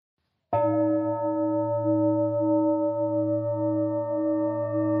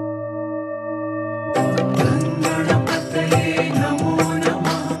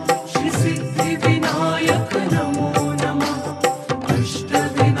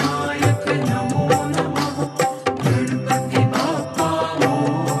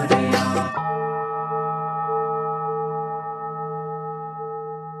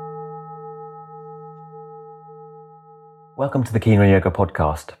Welcome to the Keen on Yoga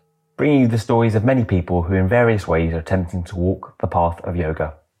podcast, bringing you the stories of many people who in various ways are attempting to walk the path of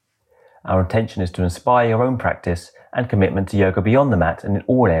yoga. Our intention is to inspire your own practice and commitment to yoga beyond the mat and in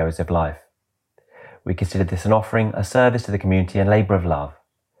all areas of life. We consider this an offering, a service to the community and labour of love.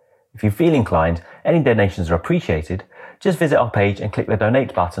 If you feel inclined, any donations are appreciated. Just visit our page and click the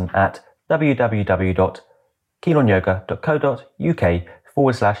donate button at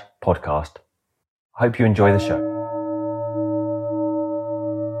www.keenonyoga.co.uk/podcast. I hope you enjoy the show.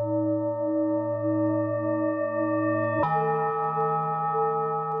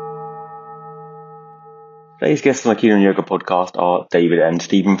 Today's guests on the Keen on Yoga podcast are David and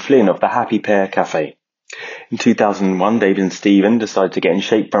Stephen Flynn of the Happy Pear Cafe. In 2001, David and Stephen decided to get in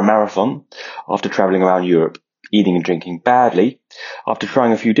shape for a marathon after travelling around Europe, eating and drinking badly. After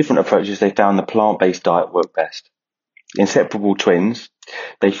trying a few different approaches, they found the plant-based diet worked best. Inseparable twins,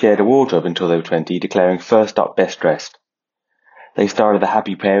 they shared a wardrobe until they were 20, declaring first up best dressed. They started the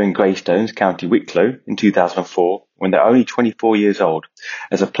Happy Pear in Greystones, County Wicklow in 2004, when they're only 24 years old,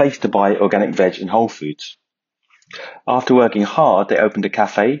 as a place to buy organic veg and whole foods. After working hard, they opened a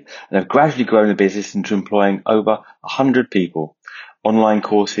cafe and have gradually grown the business into employing over 100 people. Online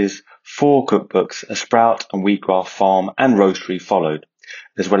courses, 4 cookbooks, a sprout and wheatgrass farm and roastery followed,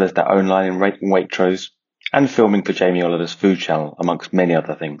 as well as their own line in Waitrose and filming for Jamie Oliver's Food Channel, amongst many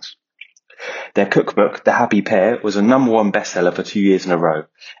other things. Their cookbook, The Happy Pear, was a #1 bestseller for 2 years in a row,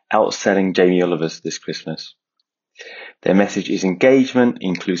 outselling Jamie Oliver's this Christmas. Their message is engagement,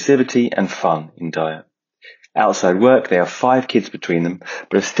 inclusivity and fun in diet. Outside work, they have 5 kids between them,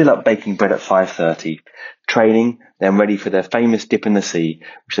 but are still up baking bread at 5:30, training, then ready for their famous dip in the sea,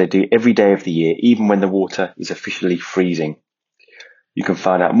 which they do every day of the year, even when the water is officially freezing. You can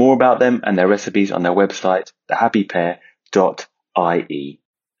find out more about them and their recipes on their website, thehappypear.ie.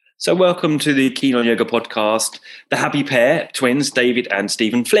 So welcome to the Keen on Yoga podcast, the Happy Pear twins, David and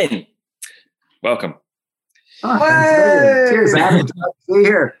Stephen Flynn. Welcome. Oh, thanks, cheers, man. Good to be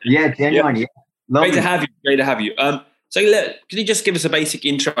here. Yeah, genuine. Yeah. Great to have you. Great to have you. So, can you just give us a basic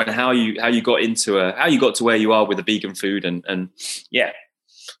intro on how you got into how you got to where you are with the vegan food and yeah,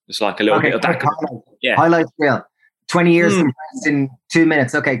 just like a little bit of that. Highlights reel. 20 years compressed in 2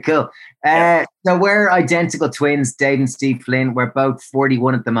 minutes. Okay, cool. So we're identical twins, Dave and Steve Flynn. We're both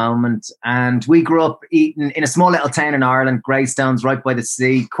 41 at the moment, and we grew up eating in a small little town in Ireland, Greystones, right by the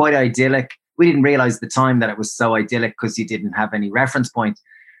sea. Quite idyllic. We didn't realize at the time that it was so idyllic because you didn't have any reference point.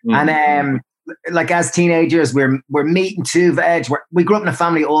 And like as teenagers, we're meat and 2 veg. We grew up in a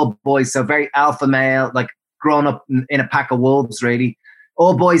family of all boys, so very alpha male, like growing up in a pack of wolves, really.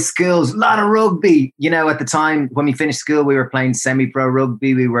 All boys schools, a lot of rugby. You know, at the time when we finished school, we were playing semi-pro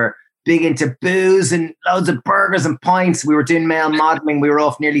rugby. We were big into booze and loads of burgers and pints. We were doing male modelling. We were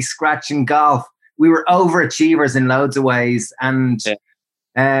off nearly scratching golf. We were overachievers in loads of ways. And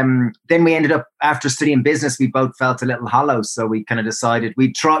then we ended up, after studying business, we both felt a little hollow. So we kind of decided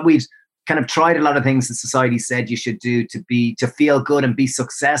we'd kind of tried a lot of things that society said you should do to feel good and be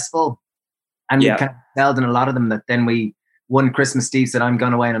successful. And we kind of failed in a lot of them. That then one Christmas, Steve said, I'm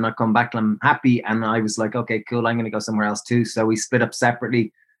going away and I'm not coming back till I'm happy. And I was like, okay, cool. I'm going to go somewhere else too. So we split up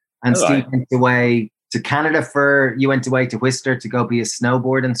separately, and Steve went away to Canada you went away to Whistler to go be a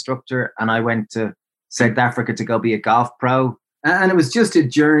snowboard instructor. And I went to South Africa to go be a golf pro. And it was just a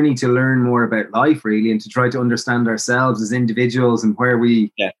journey to learn more about life, really, and to try to understand ourselves as individuals and where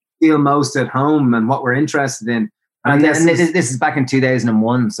we feel most at home and what we're interested in. And this is back in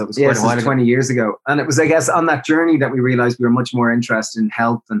 2001, so it was quite a while ago. 20 years ago. And it was, I guess, on that journey that we realized we were much more interested in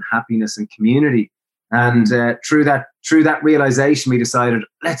health and happiness and community. And through that realization, we decided,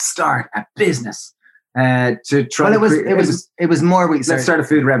 let's start a business to try. Well, it was more. Let's start a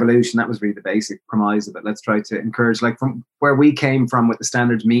food revolution. That was really the basic premise of it. Let's try to encourage, like from where we came from with the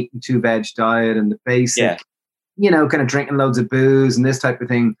standard meat and 2 veg diet and the basic, kind of drinking loads of booze and this type of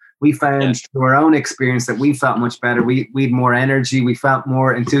thing. We found through our own experience that we felt much better. We had more energy. We felt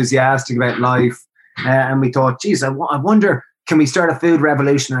more enthusiastic about life. And we thought, geez, I wonder, can we start a food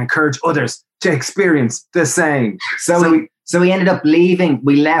revolution and encourage others to experience the same? So we ended up leaving.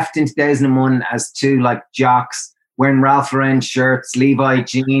 We left in 2001 as 2 like jocks wearing Ralph Lauren shirts, Levi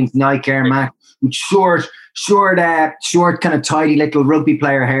jeans, Nike Air Max, with short, kind of tidy little rugby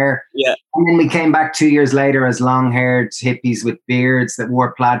player hair. Yeah. And then we came back 2 years later as long-haired hippies with beards that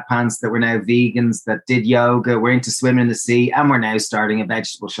wore plaid pants, that were now vegans, that did yoga. We're into swimming in the sea, and we're now starting a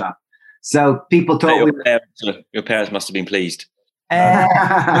vegetable shop. So people thought your parents must have been pleased. But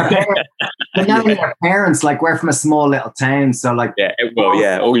not only our parents, like we're from a small little town, so like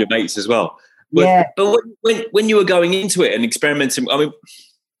all your mates as well. But when you were going into it and experimenting, I mean,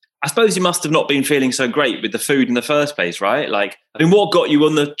 I suppose you must have not been feeling so great with the food in the first place, right? Like, I mean, what got you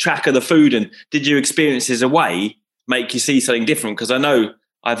on the track of the food, and did your experiences away make you see something different? Because I know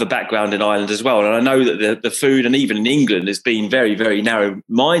I have a background in Ireland as well, and I know that the food, and even in England, has been very, very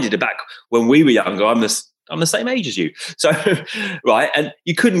narrow-minded. Back when we were younger, I'm the same age as you, so right, and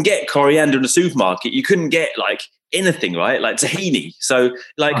you couldn't get coriander in the supermarket. You couldn't get like anything, right, like tahini. So,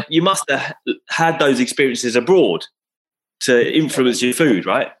 like, you must have had those experiences abroad to influence your food,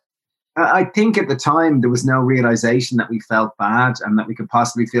 right? I think at the time there was no realization that we felt bad and that we could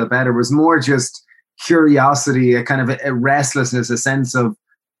possibly feel better. It was more just curiosity, a kind of a restlessness, a sense of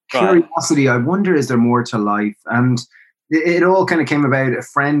curiosity. I wonder, is there more to life? And it all kind of came about. A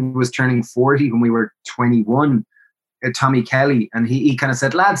friend was turning 40 when we were 21, Tommy Kelly, and he kind of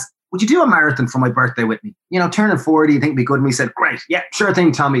said, lads, would you do a marathon for my birthday with me? You know, turning 40, you think it'd be good? And we said, great, yeah, sure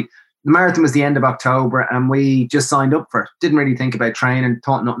thing, Tommy. The marathon was the end of October, and we just signed up for it. Didn't really think about training,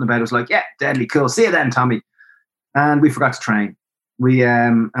 thought nothing about it. It was like, yeah, deadly cool. See you then, Tommy. And we forgot to train. We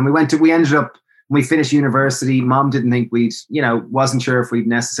ended up, when we finished university, Mom didn't think wasn't sure if we'd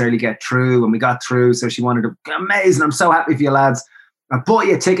necessarily get through, and we got through. So she wanted to, amazing, I'm so happy for you lads. I bought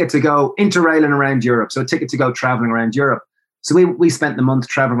you a ticket to go interrailing around Europe. So a ticket to go traveling around Europe. So we spent the month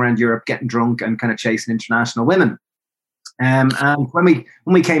traveling around Europe, getting drunk and kind of chasing international women. And when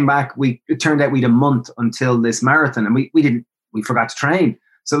we came back, it turned out we had a month until this marathon, and we forgot to train.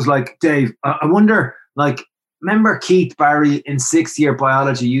 So it was like, Dave, I wonder, like, remember Keith Barry in 6th year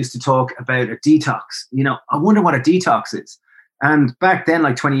biology used to talk about a detox? You know, I wonder what a detox is. And back then,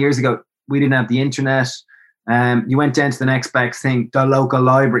 like 20 years ago, we didn't have the internet. You went down to the next best thing, the local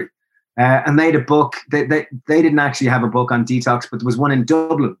library. And they had a book. They didn't actually have a book on detox, but there was one in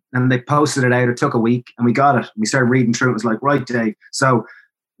Dublin, and they posted it out. It took a week, and we got it. We started reading through it. It was like, right, Dave. So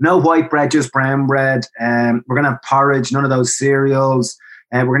no white bread, just brown bread. We're going to have porridge, none of those cereals.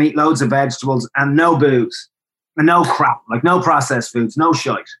 We're going to eat loads of vegetables and no booze and no crap, like no processed foods, no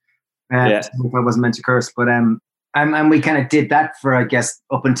shite. I wasn't meant to curse, but and we kind of did that for, I guess,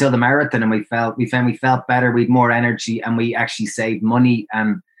 up until the marathon, and we found we felt better. We had more energy, and we actually saved money,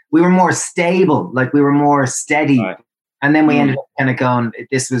 and we were more stable, like we were more steady. Right. And then we ended up kind of going,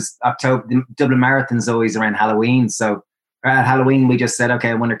 this was October, the Dublin Marathon's always around Halloween. So at Halloween, we just said, okay,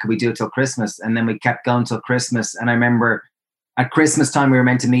 I wonder, could we do it till Christmas? And then we kept going till Christmas. And I remember at Christmas time, we were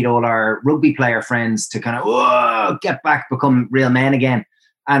meant to meet all our rugby player friends to kind of get back, become real men again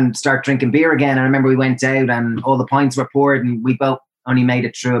and start drinking beer again. And I remember we went out and all the pints were poured, and we both only made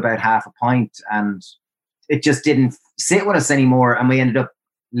it through about half a pint, and it just didn't sit with us anymore. And we ended up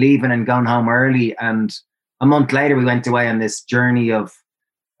leaving and going home early, and a month later we went away on this journey of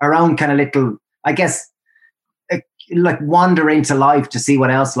our own kind of little, I guess, like wander into life to see what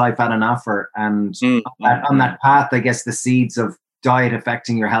else life had on offer. And on that path, I guess the seeds of diet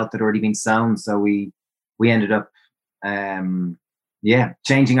affecting your health had already been sown. So we ended up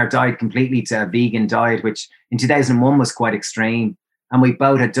changing our diet completely to a vegan diet, which in 2001 was quite extreme, and we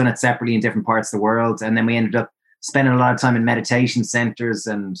both had done it separately in different parts of the world. And then we ended up spending a lot of time in meditation centers,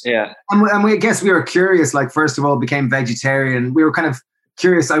 and I guess we were curious. Like, first of all, became vegetarian. We were kind of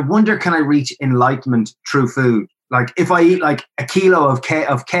curious. I wonder, can I reach enlightenment through food? Like, if I eat like a kilo of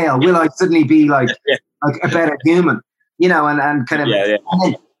kale, will I suddenly be like a better human? You know, and kind of.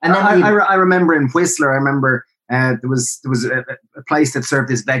 And then I remember in Whistler, there was a place that served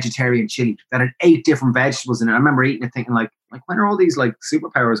this vegetarian chili that had 8 different vegetables in it. I remember eating it, thinking like when are all these like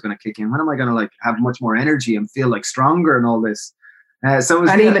superpowers going to kick in? When am I going to like have much more energy and feel like stronger and all this? So it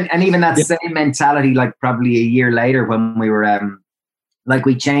was even that same mentality, like probably a year later when we were like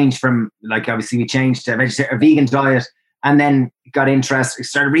we changed from like, obviously we changed to a vegan diet, and then got interested,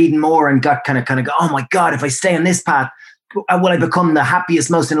 started reading more, and got kind of go, oh my God, if I stay on this path, will I become the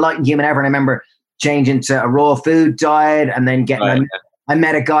happiest, most enlightened human ever? And I remember changing to a raw food diet, and then getting I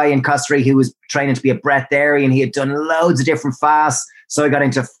met a guy in Costa Rica who was training to be a breatharian. He had done loads of different fasts. So I got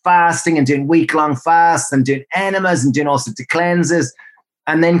into fasting and doing week-long fasts and doing enemas and doing all sorts of cleanses.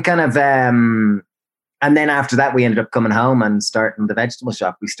 And then and then after that, we ended up coming home and starting the vegetable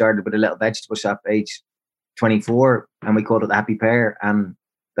shop. We started with a little vegetable shop age 24, and we called it the Happy Pear. And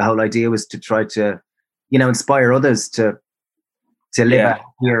the whole idea was to try to, inspire others to live a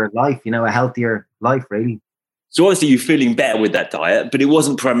happier life, a healthier life, really. So obviously you're feeling better with that diet, but it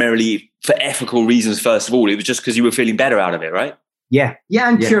wasn't primarily for ethical reasons, first of all. It was just because you were feeling better out of it, right? Yeah. Yeah,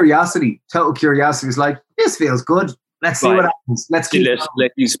 and curiosity. Total curiosity was like, this feels good. Let's see what happens. Let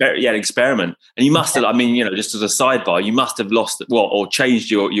you experiment. And you must have, just as a sidebar, you must have lost or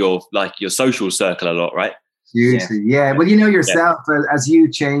changed your social circle a lot, right? Hugely, yeah. Well, yourself, as you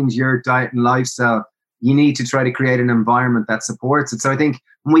change your diet and lifestyle, you need to try to create an environment that supports it. So I think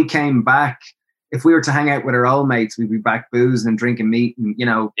when we came back, if we were to hang out with our old mates, we'd be back boozing and drinking meat and,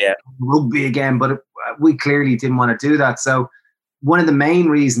 rugby again. But we clearly didn't want to do that. So one of the main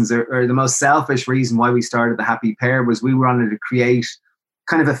reasons, or the most selfish reason why we started the Happy Pear, was we wanted to create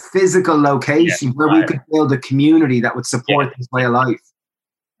kind of a physical location where we could build a community that would support this way of life.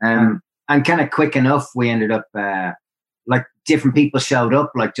 And kind of quick enough, we ended up, like different people showed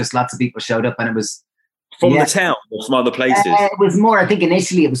up, like just lots of people showed up, and it was, from the town or from other places? It was more, I think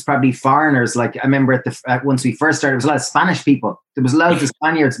initially it was probably foreigners. Like I remember once we first started, it was a lot of Spanish people. There was loads of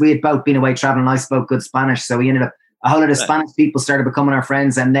Spaniards. We had both been away traveling. I spoke good Spanish. So we ended up, a whole lot of Spanish people started becoming our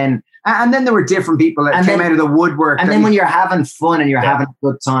friends. And then there were different people that came out of the woodwork. And then when you're having fun and you're having a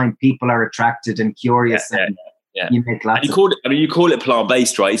good time, people are attracted and curious. And you make lots you call it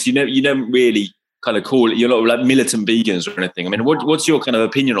plant-based, right? So you don't really kind of call it, you're not like militant vegans or anything. I mean, what's your kind of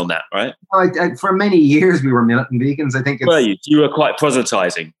opinion on that, right? For many years we were militant vegans. I think you were quite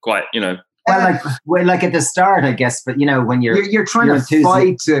proselytizing, quite, Well, like at the start, I guess, but when you're trying to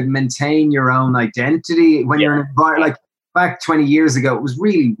fight to maintain your own identity when you're in like back 20 years ago, it was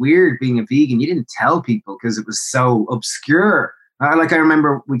really weird being a vegan. You didn't tell people because it was so obscure. I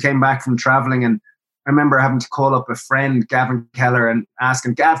remember we came back from traveling, and I remember having to call up a friend, Gavin Keller, and ask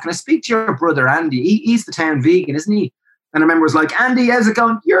him, Gav, can I speak to your brother, Andy? He's the town vegan, isn't he? And I remember it was like, Andy, how's it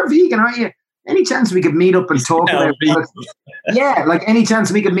going? You're a vegan, aren't you? Any chance we could meet up and talk about any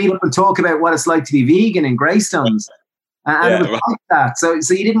chance we could meet up and talk about what it's like to be vegan in Greystones? And it was like that. So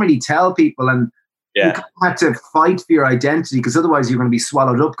you didn't really tell people, and you had to fight for your identity, because otherwise you're going to be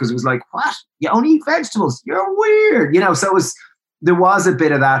swallowed up, because it was like, what? You only eat vegetables? You're weird. So there was a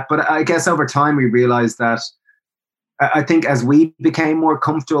bit of that, but I guess over time we realized that I think as we became more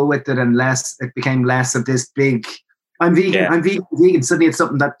comfortable with it and it became less of this big, I'm vegan. Suddenly it's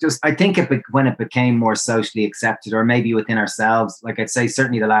something that just, I think when it became more socially accepted, or maybe within ourselves, like I'd say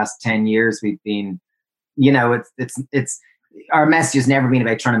certainly the last 10 years we've been, it's our message has never been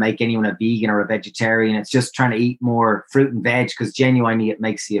about trying to make anyone a vegan or a vegetarian. It's just trying to eat more fruit and veg, because genuinely it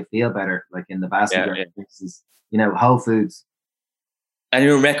makes you feel better, like in the vast majority of cases, whole foods. And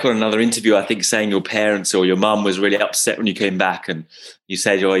you remember on another interview, I think, saying your parents or your mum was really upset when you came back, and you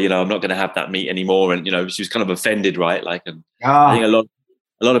said, I'm not going to have that meat anymore. And, she was kind of offended, right? Like, and I think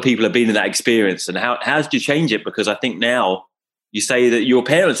a lot of people have been in that experience. And how did you change it? Because I think now you say that your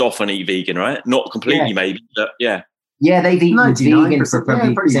parents often eat vegan, right? Not completely, maybe, but Yeah, they've eaten vegan for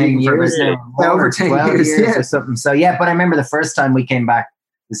probably 10 years now. Over 10 years or something. So, but I remember the first time we came back,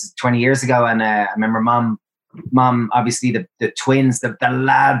 this is 20 years ago, and I remember Mum, obviously the twins, the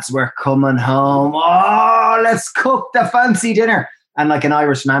lads were coming home. Oh, let's cook the fancy dinner. And like an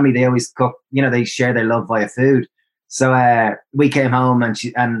Irish mammy, they always cook, they share their love via food. So we came home, and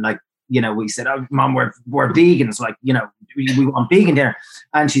we said, oh, Mum, we're vegans. Like, we want vegan dinner.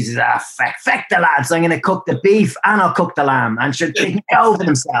 And she says, feck the lads. I'm going to cook the beef and I'll cook the lamb. And sure, they can go over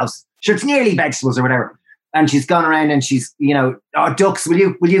themselves. Sure, it's nearly vegetables or whatever. And she's gone around and she's, ducks, will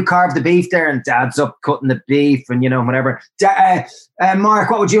you carve the beef there? And Dad's up cutting the beef and, whatever.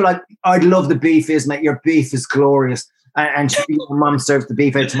 Mark, what would you like? I'd love the beef, mate. Your beef is glorious. And Mum serves the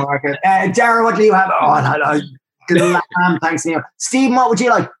beef out to Mark. Dara, what do you have? Oh, no, the lamb, thanks. Stephen, what would you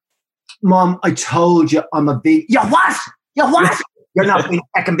like? Mum, I told you I'm a vegan. You what? You're not being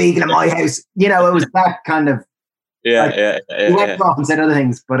fucking vegan in my house. It was that kind of. We went off and said other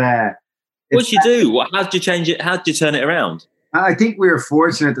things, but. What'd you do? How did you change it? How did you turn it around? I think we were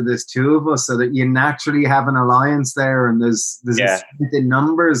fortunate that there's two of us, so that you naturally have an alliance there, and there's a strength in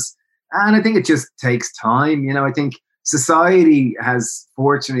numbers. And I think it just takes time. I think society has,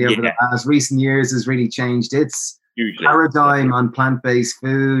 fortunately, over the past recent years, has really changed its paradigm on plant-based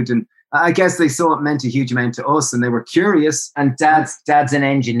food. And I guess they saw it meant a huge amount to us, and they were curious. And Dad's an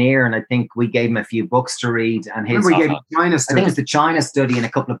engineer, and I think we gave him a few books to read. And we gave him China Study. I think it was the China Study and a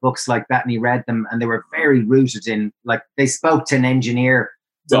couple of books like that, and he read them, and they were very rooted in, like, they spoke to an engineer.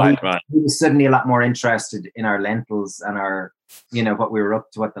 So he was suddenly a lot more interested in our lentils and our, what we were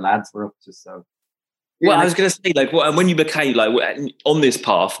up to, what the lads were up to. So. Well, I was going to say, like, when you became on this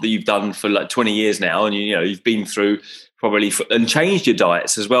path that you've done for 20 years now, and you've been through probably and changed your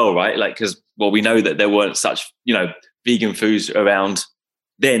diets as well, right? Like, because we know that there weren't such vegan foods around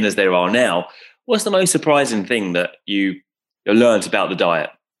then as there are now. What's the most surprising thing that you learned about the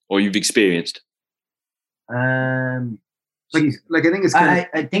diet or you've experienced? I think it's. I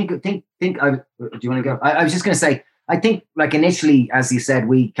think. Do you want to go? I was just going to say. I think, like, initially, as you said,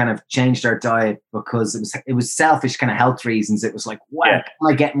 we kind of changed our diet because it was selfish kind of health reasons. It was like, wow,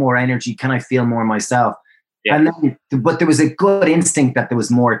 can I get more energy? Can I feel more myself? Yeah. And then, but there was a good instinct that there was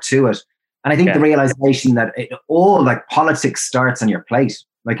more to it. And I think the realization that all like politics starts on your plate.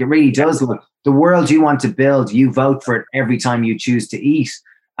 Like it really does. Like, the world you want to build, you vote for it every time you choose to eat.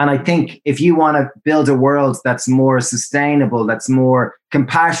 And I think if you want to build a world that's more sustainable, that's more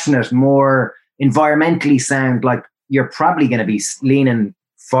compassionate, more environmentally sound, like you're probably going to be leaning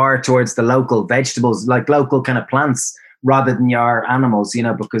far towards the local vegetables, like local kind of plants, rather than your animals, you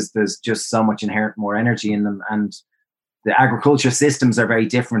know, because there's just so much inherent more energy in them. And the agriculture systems are very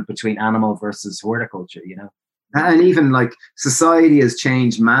different between animal versus horticulture, you know. And even like society has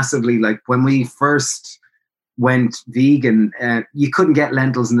changed massively. Like when we first went vegan, you couldn't get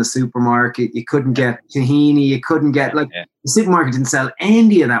lentils in the supermarket. You couldn't get tahini. You couldn't get the supermarket didn't sell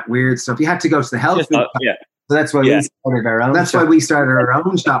any of that weird stuff. You had to go to the health food shop. So that's why we started our own. That's why we started our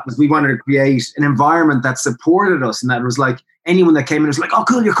own shop, was we wanted to create an environment that supported us, and that was like anyone that came in was like, "Oh,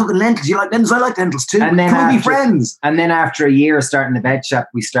 cool, you're cooking lentils. You like lentils? I like lentils too. And then can we be friends?" And then after a year of starting the veg shop,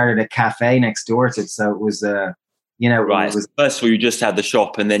 we started a cafe next door to it. So it was you know, right. First of all, you just had the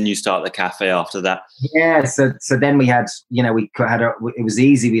shop, and then you start the cafe after that. Yeah. So then we had, you know, it was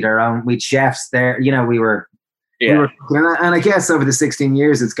easy. We'd chefs there. You know, we were. And I guess over the 16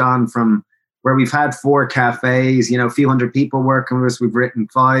 years, it's gone from where we've had 4 cafes, you know, a few hundred people working with us. We've written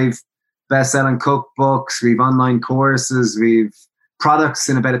 5 best-selling cookbooks. We've online courses. We've products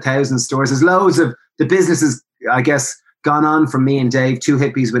in about 1,000 stores. There's loads of the businesses, I guess, gone on from me and Dave, 2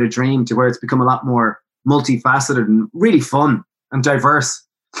 hippies with a dream, to where it's become a lot more multifaceted and really fun and diverse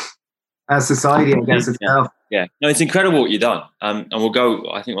as society, I guess, itself. Yeah, no, it's incredible what you've done. And we'll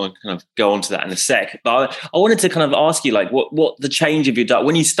kind of go on to that in a sec. But I wanted to kind of ask you, like, what the change of your diet,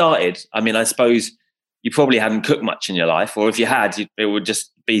 when you started, I mean, I suppose you probably hadn't cooked much in your life, or if you had, it would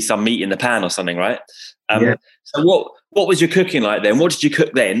just be some meat in the pan or something, right? So what was your cooking like then? What did you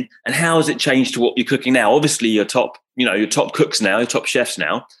cook then? And how has it changed to what you're cooking now? Obviously, your top cooks now, your top chefs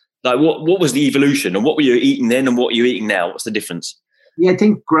now. Like, what was the evolution, and what were you eating then and what are you eating now? What's the difference? Yeah, I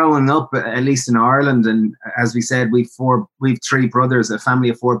think growing up, at least in Ireland, and as we said, we've 3 brothers, a family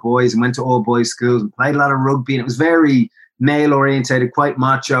of 4 boys, and went to all boys schools and played a lot of rugby. And it was very male orientated, quite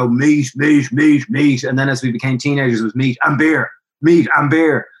macho, meat. And then as we became teenagers, it was meat and beer.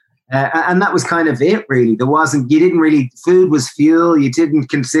 And that was kind of it, really. Food was fuel. You didn't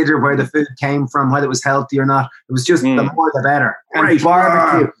consider where the food came from, whether it was healthy or not. It was just the more the better. And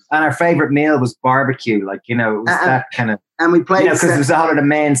barbecue. And our favorite meal was barbecue. Like, you know, it was that kind of. And we played, because there was a lot of the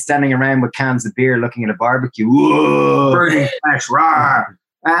men standing around with cans of beer looking at a barbecue. Whoa! Burning flesh, raw.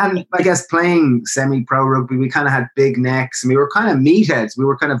 And I guess playing semi-pro rugby, we kind of had big necks, and we were kind of meatheads. We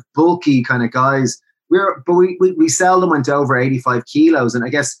were kind of bulky kind of guys. We seldom went over 85 kilos. And I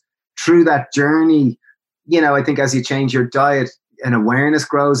guess through that journey, you know, I think as you change your diet, an awareness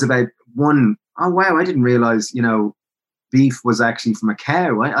grows about oh wow, I didn't realize, you know, beef was actually from a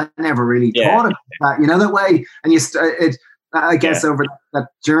cow. I never really thought of that, you know, that way. And I guess over that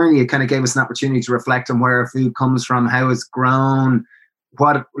journey, it kind of gave us an opportunity to reflect on where our food comes from, how it's grown,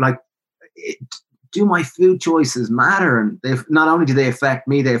 do my food choices matter? And not only do they affect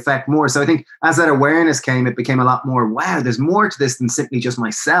me, they affect more. So I think as that awareness came, it became a lot more, wow, there's more to this than simply just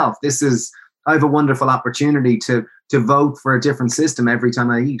myself. I have a wonderful opportunity to vote for a different system every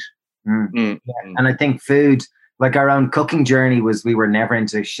time I eat. Yeah. And I think food, like our own cooking journey, we were never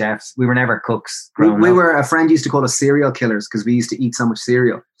into chefs. We were never cooks. A friend used to call us serial killers because we used to eat so much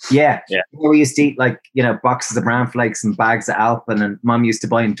cereal. Yeah. We used to eat, like, you know, boxes of bran flakes and bags of Alpen, and Mum used to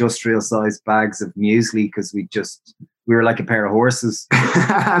buy industrial sized bags of muesli because we were like a pair of horses.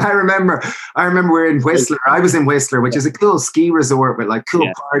 And I remember we were in Whistler. I was in Whistler, which is a cool ski resort with like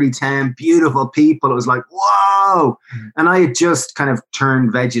cool party town, beautiful people. It was like, whoa. And I had just kind of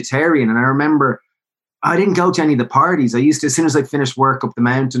turned vegetarian, and I remember I didn't go to any of the parties. I used to, as soon as I'd finished work up the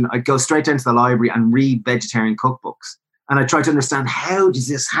mountain, I'd go straight down to the library and read vegetarian cookbooks. And I tried to understand, how does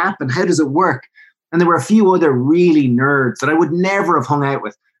this happen? How does it work? And there were a few other really nerds that I would never have hung out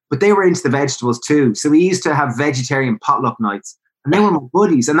with, but they were into the vegetables too. So we used to have vegetarian potluck nights, and they were my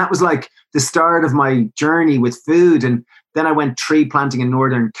buddies. And that was like the start of my journey with food. And then I went tree planting in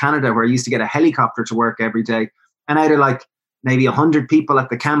northern Canada, where I used to get a helicopter to work every day. And I had like maybe 100 people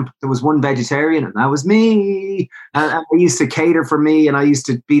at the camp. There was one vegetarian, and that was me. And I used to cater for me, and I used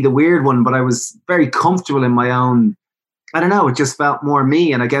to be the weird one, but I was very comfortable in my own. I don't know. It just felt more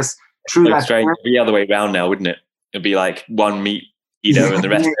me. And I guess through that. Strange. It'd be the other way around now, wouldn't it? It'd be like one meat, you know, and the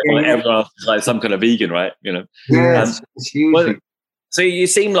rest, everyone else is like some kind of vegan, right? You know. Yeah, it's huge. So you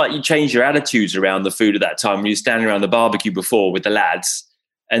seem like you changed your attitudes around the food at that time. Were you standing around the barbecue before with the lads,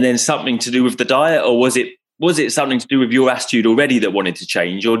 and then something to do with the diet, or was it something to do with your attitude already that wanted to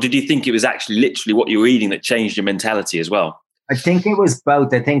change, or did you think it was actually literally what you were eating that changed your mentality as well? I think it was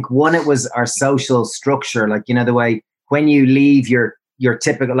both. I think one, it was our social structure, like, you know, the way when you leave your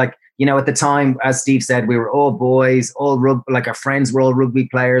typical, like, you know, at the time, as Steve said, we were all boys, all rugby, like our friends were all rugby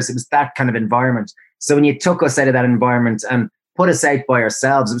players. It was that kind of environment. So when you took us out of that environment and put us out by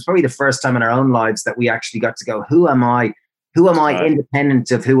ourselves, it was probably the first time in our own lives that we actually got to go, who am I? Who am I,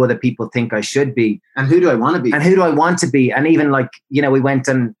 independent of who other people think I should be? And who do I want to be? And who do I want to be? And even like, you know, we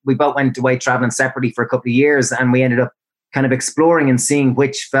both went away traveling separately for a couple of years, and we ended up kind of exploring and seeing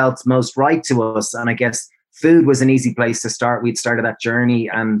which felt most right to us. And I guess food was an easy place to start. We'd started that journey,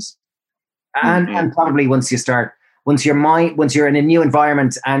 and probably once you're in a new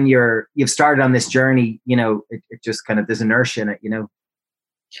environment and you've started on this journey, you know, it just kind of, there's inertia in it, you know.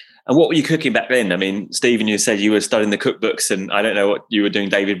 And what were you cooking back then? I mean, Stephen, you said you were studying the cookbooks, and I don't know what you were doing,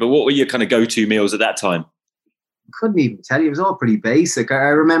 David, but what were your kind of go-to meals at that time? I couldn't even tell you. It was all pretty basic. I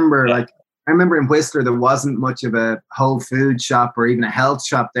remember in Whistler, there wasn't much of a whole food shop or even a health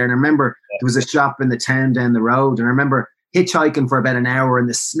shop there. And I remember there was a shop in the town down the road. And I remember hitchhiking for about an hour in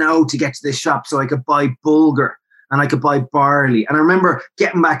the snow to get to this shop so I could buy bulgur and I could buy barley. And I remember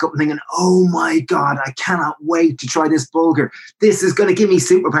getting back up and thinking, oh my God, I cannot wait to try this bulgur. This is going to give me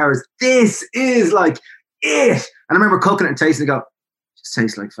superpowers. This is like it. And I remember cooking it and tasting it and go, it just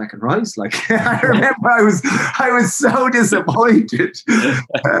tastes like fucking rice. Like, I remember I was so disappointed.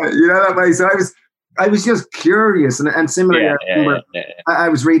 You know that way. So I was just curious. And similarly, I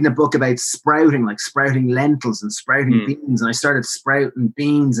was reading a book about sprouting lentils and sprouting beans. And I started sprouting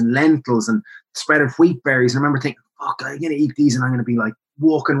beans and lentils and sprouted wheat berries. And I remember thinking, fuck, I'm going to eat these and I'm going to be like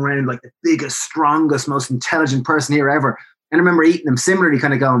walking around like the biggest, strongest, most intelligent person here ever. And I remember eating them similarly,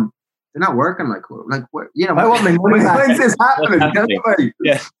 kind of going, they're not working. Like what, you know, when's this happening?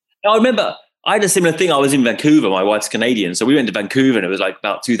 Yeah. I remember I had a similar thing. I was in Vancouver. My wife's Canadian. So we went to Vancouver, and it was like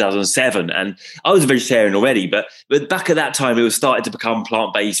about 2007. And I was a vegetarian already, but back at that time, it was starting to become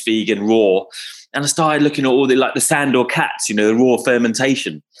plant-based, vegan, raw. And I started looking at all the, like the Sandor cats, you know, the raw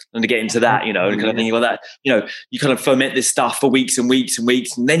fermentation, and to get into that, you know, and kind of thinking about that, you know, you kind of ferment this stuff for weeks and weeks and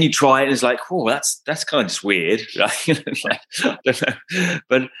weeks, and then you try it, and it's like, oh, that's kind of just weird. Like, I don't know.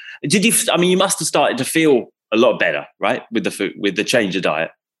 But you must have started to feel a lot better, right, with the food, with the change of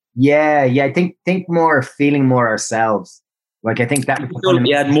diet. Yeah. I think more, feeling more ourselves. Like, I think that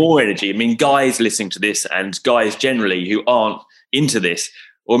you had more energy. I mean, guys listening to this, and guys generally who aren't into this,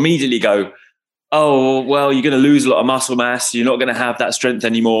 will immediately go, oh, well, you're going to lose a lot of muscle mass. You're not going to have that strength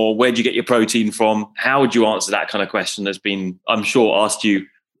anymore. Where do you get your protein from? How would you answer that kind of question that's been, I'm sure, asked you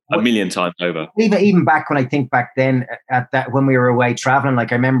a million times over? Even back when I think back then at that, when we were away traveling,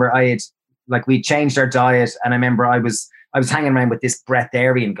 like I remember we changed our diet, and I remember I was hanging around with this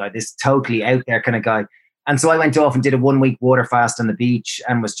breatharian guy, this totally out there kind of guy. And so I went off and did a 1 week water fast on the beach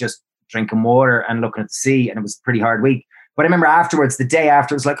and was just drinking water and looking at the sea. And it was a pretty hard week. But I remember afterwards, the day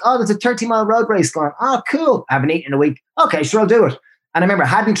after, it was like, oh, there's a 30-mile road race going. Oh, cool. I haven't eaten in a week. Okay, sure, I'll do it. And I remember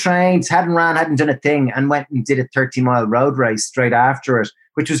hadn't trained, hadn't ran, hadn't done a thing, and went and did a 30-mile road race straight after it,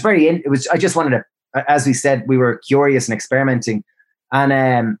 which was I just wanted to, as we said, we were curious and experimenting. And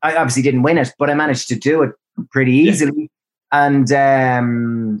I obviously didn't win it, but I managed to do it pretty easily. Yeah.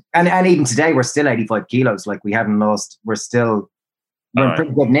 And even today, we're still 85 kilos. Like, we haven't lost. We're in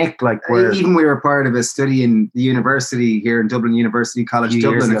pretty good nick. Like, we were part of a study in the university here in Dublin, University College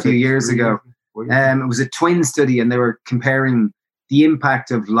Dublin, a few years ago. It was a twin study, and they were comparing the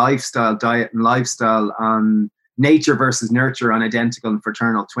impact of diet and lifestyle on nature versus nurture on identical and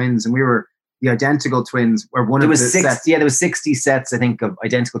fraternal twins. And we were the identical twins were one of the sets. Yeah, there was 60 sets, I think, of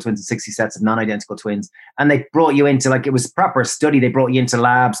identical twins and 60 sets of non-identical twins. And they brought you into, like, it was a proper study. They brought you into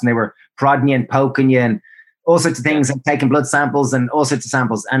labs, and they were prodding you and poking you and all sorts of things, and taking blood samples and all sorts of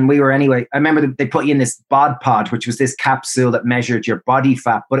samples. And we were, anyway, I remember they put you in this bod pod, which was this capsule that measured your body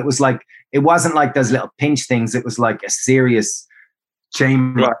fat. But it was like, it wasn't like those little pinch things. It was like a serious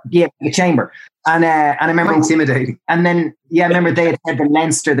chamber. Yeah, a chamber. And I remember, intimidating. And then, I remember they had said the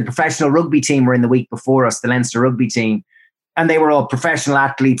Leinster, the professional rugby team, were in the week before us, the Leinster rugby team. And they were all professional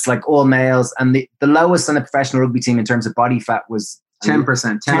athletes, like all males. And the lowest on the professional rugby team in terms of body fat was 10%,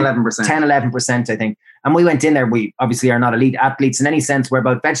 11%. 11%, I think. And we went in there. We obviously are not elite athletes in any sense. We're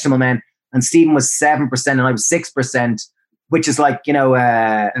about vegetable men. And Stephen was 7% and I was 6%, which is like, you know,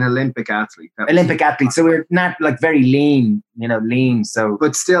 an Olympic athlete. So we're not like very lean, So,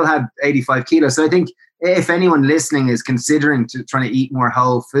 but still had 85 kilos. So I think if anyone listening is considering trying to eat more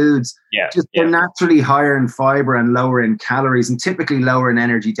whole foods, they're naturally higher in fiber and lower in calories and typically lower in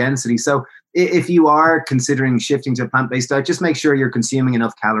energy density. So if you are considering shifting to a plant-based diet, just make sure you're consuming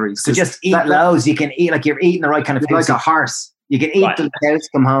enough calories. So just eat loads. You can eat, like, you're eating the right kind of food. Like a horse. You can eat till the cows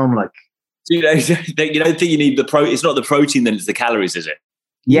come home. Like, So, you don't think you need the protein. It's not the protein, then it's the calories, is it?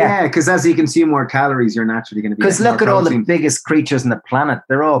 Yeah, because as you consume more calories, you're naturally going to be. Because look at all the biggest creatures on the planet.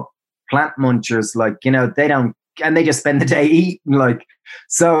 They're all plant munchers. Like, they don't, and they just spend the day eating. Like,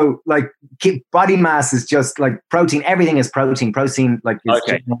 so like body mass is just like protein. Everything is protein. Protein, like,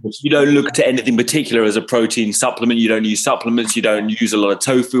 okay. You don't look to anything particular as a protein supplement. You don't use supplements. You don't use a lot of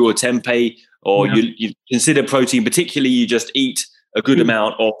tofu or tempeh, or you consider protein particularly. You just eat a good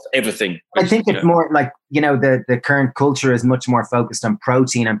amount of everything. I think it's more like, the current culture is much more focused on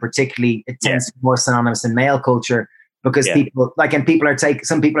protein, and particularly it tends to be more synonymous in male culture, because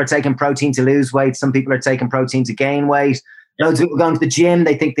some people are taking protein to lose weight. Some people are taking protein to gain weight. Loads of people going to the gym.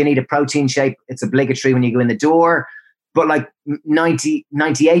 They think they need a protein shake. It's obligatory when you go in the door. But like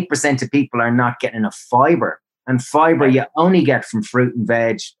 98% of people are not getting enough fiber, and fiber you only get from fruit and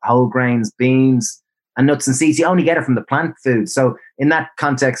veg, whole grains, beans, and nuts and seeds. You only get it from the plant food. So in that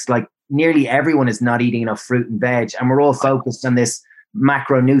context, like nearly everyone is not eating enough fruit and veg. And we're all focused on this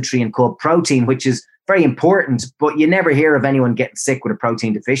macronutrient called protein, which is very important, but you never hear of anyone getting sick with a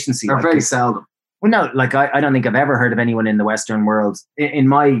protein deficiency. Or very seldom. Well, no, like I don't think I've ever heard of anyone in the Western world, in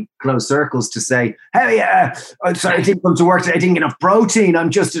my close circles, to say, hey, I'm sorry, I didn't come to work today. I didn't get enough protein.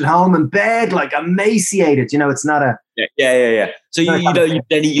 I'm just at home in bed, like I'm emaciated. It's not a... Yeah. So you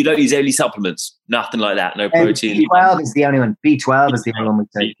don't use any supplements? Nothing like that? No protein? B12 is the only one. B12 is the only one we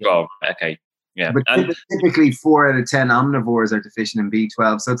take. B12, okay. Yeah. But typically 4 out of 10 omnivores are deficient in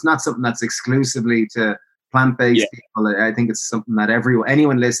B12. So it's not something that's exclusively to plant-based people. I think it's something that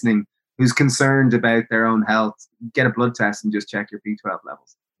anyone listening who's concerned about their own health, get a blood test and just check your B12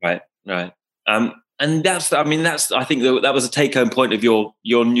 levels. Right. And I think that was a take-home point of your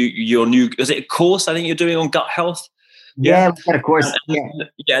new, was it a course I think you're doing on gut health? Yeah, we had a course.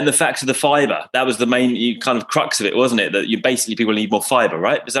 And the facts of the fiber, that was the main kind of crux of it, wasn't it? That you basically, people need more fiber,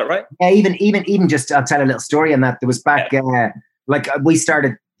 right? Is that right? Yeah, even just, I'll tell a little story on that. There was back, we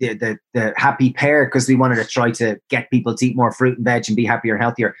started the Happy Pear because we wanted to try to get people to eat more fruit and veg and be happier and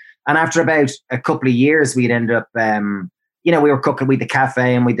healthier. And after about a couple of years, we'd end up, we were cooking with the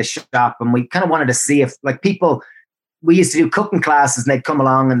cafe and with the shop, and we kind of wanted to see if people, we used to do cooking classes and they'd come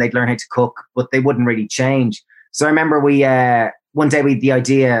along and they'd learn how to cook, but they wouldn't really change. So I remember one day we had the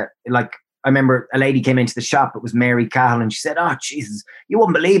idea, I remember a lady came into the shop, it was Mary Cahill, and she said, oh, Jesus, you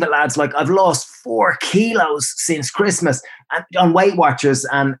wouldn't believe it, lads. Like, I've lost 4 kilos since Christmas on Weight Watchers.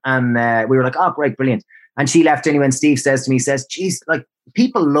 And we were like, oh, great, brilliant. And she left anyway. And Steve says to me, geez, like,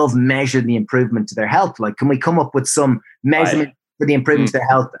 people love measuring the improvement to their health. Like, can we come up with some measurement for the improvement to their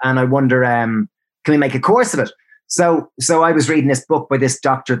health? And I wonder, can we make a course of it? So I was reading this book by this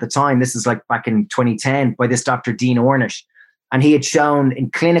doctor at the time. This is like back in 2010 by this Dr. Dean Ornish. And he had shown in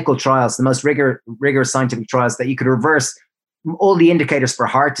clinical trials, the most rigorous scientific trials, that you could reverse all the indicators for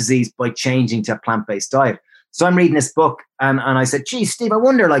heart disease by changing to a plant-based diet. So I'm reading this book and I said, geez, Steve, I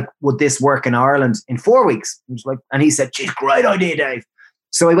wonder, would this work in Ireland in 4 weeks? And he said, geez, great idea, Dave.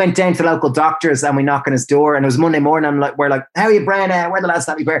 So we went down to local doctors and we knocked on his door, and it was Monday morning. We're like, how are you, Brian? Where the lads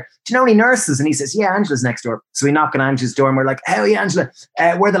Happy Pear? Do you know any nurses? And he says, yeah, Angela's next door. So we knock on Angela's door and we're like, how are you, Angela?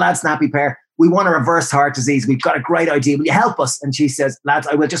 We're the lads Happy Pear. We want to reverse heart disease. We've got a great idea. Will you help us? And she says, lads,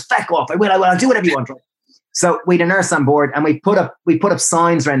 I will. Just feck off. I will. I'll do whatever you want. So we had a nurse on board, and we put up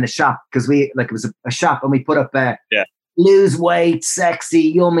signs around the shop because it was a shop, and we put up lose weight, sexy,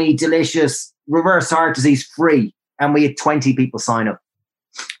 yummy, delicious, reverse heart disease free. And we had 20 people sign up.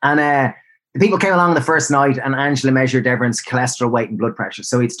 And the people came along the first night, and Angela measured everyone's cholesterol, weight, and blood pressure.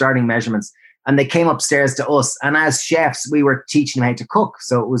 So we had starting measurements, and they came upstairs to us. And as chefs, we were teaching them how to cook.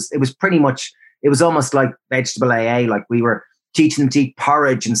 So it was pretty much, it was almost like vegetable AA. Like, we were teaching them to eat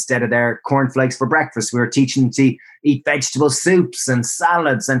porridge instead of their cornflakes for breakfast. We were teaching them to eat vegetable soups and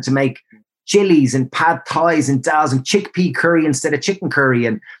salads, and to make chilies and pad thais and dals and chickpea curry instead of chicken curry.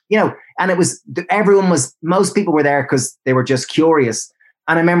 And, and it was, most people were there because they were just curious.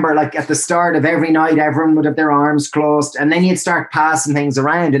 And I remember, at the start of every night, everyone would have their arms crossed, and then you'd start passing things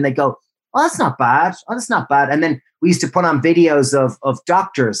around and they'd go, oh, that's not bad. Oh, that's not bad. And then we used to put on videos of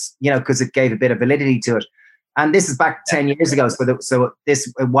doctors, because it gave a bit of validity to it. And this is back 10 years ago. So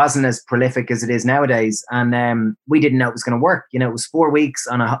it wasn't as prolific as it is nowadays. And we didn't know it was going to work. It was 4 weeks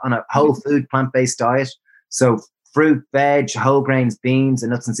on a whole food plant-based diet. So fruit, veg, whole grains, beans,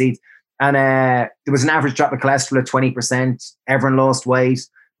 and nuts and seeds. And there was an average drop of cholesterol of 20%. Everyone lost weight,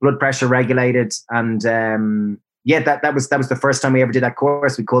 blood pressure regulated. And that was the first time we ever did that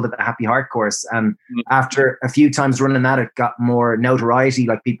course. We called it the Happy Heart course. And after a few times running that, it got more notoriety.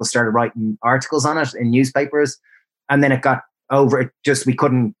 Like, people started writing articles on it in newspapers. And then it got over. We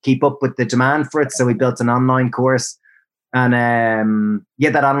couldn't keep up with the demand for it. So we built an online course. And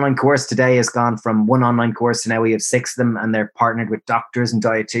that online course today has gone from one online course to now we have 6 of them, and they're partnered with doctors and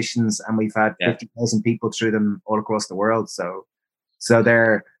dietitians, and we've had 50,000 people through them all across the world. So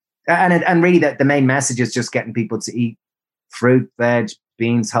they're and really the main message is just getting people to eat fruit, veg,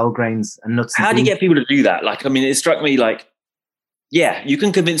 beans, whole grains, and nuts. How do you get people to do that? Like, I mean, it struck me like, yeah, you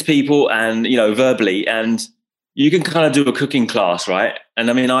can convince people, and verbally, and you can kind of do a cooking class, right? And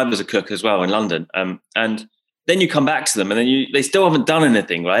I mean, I was a cook as well in London, and then you come back to them, and then they still haven't done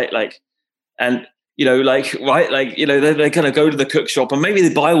anything, right? Like, and they kind of go to the cook shop, and maybe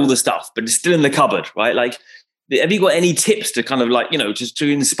they buy all the stuff, but it's still in the cupboard, right? Like, have you got any tips to kind of like, just to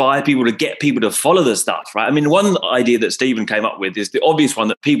inspire people, to get people to follow the stuff, right? I mean, one idea that Stephen came up with is the obvious one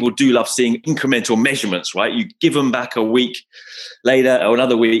that people do love seeing incremental measurements, right? You give them back a week later or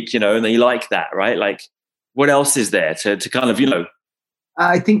another week, and they like that, right? Like, what else is there to kind of,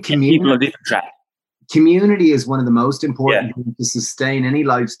 I think people on a different track? Community is one of the most important things to sustain any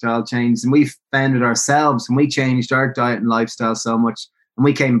lifestyle change. And we found it ourselves when we changed our diet and lifestyle so much. And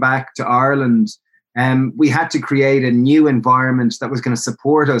we came back to Ireland, and we had to create a new environment that was going to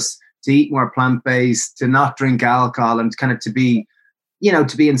support us to eat more plant-based, to not drink alcohol, and kind of to be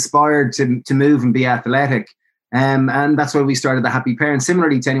inspired to move and be athletic. And that's why we started the Happy Pair. And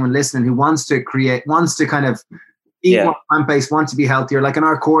similarly to anyone listening who wants to kind of eat more plant-based, want to be healthier, like in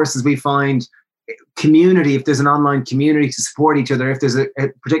our courses, we find community. If there's an online community to support each other, if there's a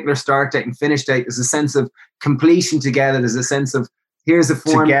particular start date and finish date, there's a sense of completion together. There's a sense of here's a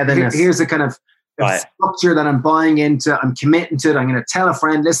form, here's a kind of structure that I'm buying into. I'm committing to it. I'm going to tell a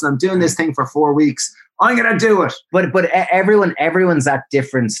friend, listen, I'm doing this thing for 4 weeks. I'm going to do it. But everyone's at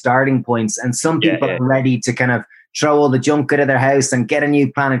different starting points, and some people are ready to kind of throw all the junk out of their house and get a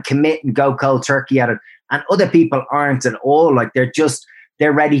new plan and commit and go cold turkey at it. And other people aren't at all. Like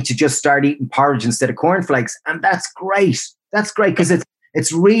they're ready to just start eating porridge instead of cornflakes. And that's great. That's great because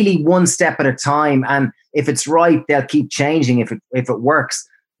it's really one step at a time. And if it's right, they'll keep changing if it works.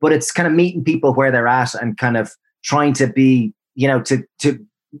 But it's kind of meeting people where they're at and kind of trying to be, to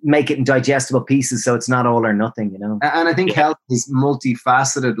make it in digestible pieces so it's not all or nothing, And I think health is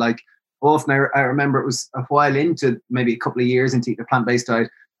multifaceted. Like often I remember it was a while into, maybe a couple of years into the plant-based diet,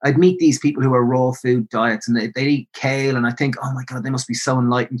 I'd meet these people who are raw food diets, and they'd eat kale, and I think, oh my God, they must be so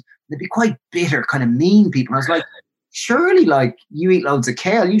enlightened. They'd be quite bitter, kind of mean people. And I was like, surely, like, you eat loads of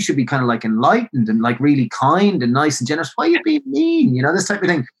kale, you should be kind of like enlightened and like really kind and nice and generous. Why are you being mean? This type of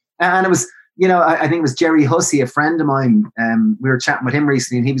thing. And it was, I think it was Jerry Hussey, a friend of mine. We were chatting with him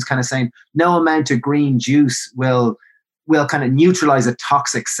recently, and he was kind of saying, no amount of green juice will kind of neutralize a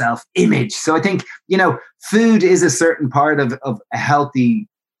toxic self-image. So I think, food is a certain part of a healthy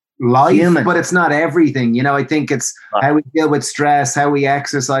life, but it's not everything. I think it's how we deal with stress, how we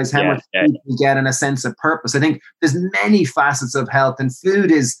exercise, how much food we get, and a sense of purpose. I think there's many facets of health, and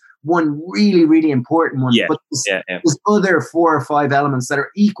food is one really, really important one. But there's other 4 or 5 elements that are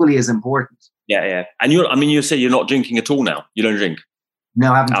equally as important. And you said you're not drinking at all now. You don't drink?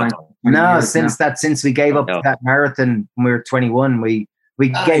 No, I haven't drank. No, since we gave up that marathon when we were 21, we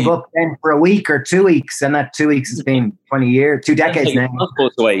gave up then for a week or 2 weeks, and that 2 weeks has been 20 years, 2 decades now.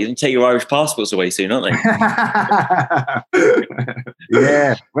 Passports away. You can take your Irish passports away soon, aren't they?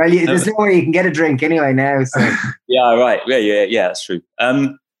 Yeah. Well, there's nowhere you can get a drink anyway now. So. Yeah, right. Yeah, that's true.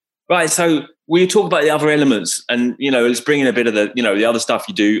 Right. So we talk about the other elements, and let's bring in a bit of the other stuff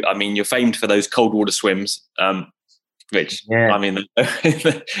you do. I mean, you're famed for those cold water swims. Which, I mean,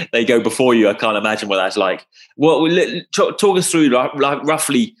 they go before you. I can't imagine what that's like. Well, talk us through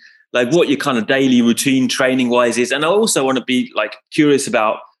roughly what your kind of daily routine training wise is. And I also want to be curious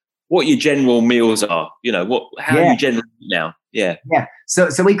about what your general meals are, how you generally eat now. Yeah.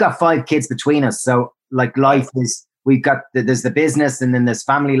 So we've got 5 kids between us. So life is, there's the business, and then there's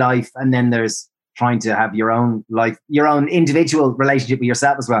family life, and then there's trying to have your own life, your own individual relationship with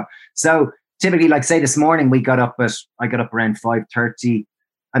yourself as well. So typically, say this morning, I got up around 5:30.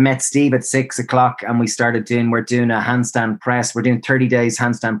 I met Steve at 6 o'clock, and we're doing a handstand press. We're doing 30 days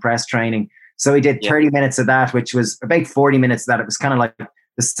handstand press training. So we did 30 minutes of that, which was about 40 minutes of that. It was kind of like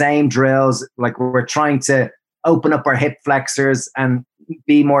the same drills. We're trying to open up our hip flexors and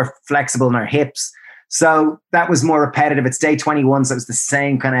be more flexible in our hips. So that was more repetitive. It's day 21, so it was the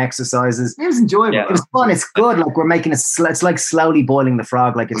same kind of exercises. It was enjoyable. It was fun. It's good. We're making it's like slowly boiling the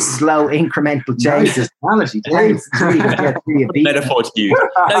frog. It's slow, incremental changes. Metaphor to use.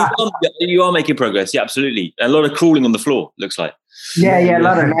 No, you are making progress. Yeah, absolutely. A lot of crawling on the floor, looks like. Yeah, a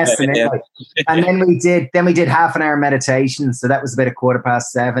lot of messing. And then we did half an hour meditation. So that was about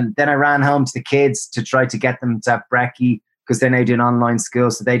 7:15. Then I ran home to the kids to try to get them to have brekkie, because they're now doing online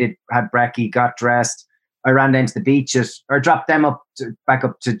school. So they had brekkie, got dressed. I ran down to the beach or dropped them back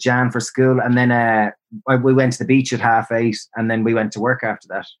up to Jan for school. And then we went to the beach at 8:30 and then we went to work after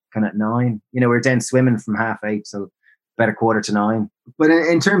that, kind of at 9. You know, we were down swimming from 8:30 till about 8:45. But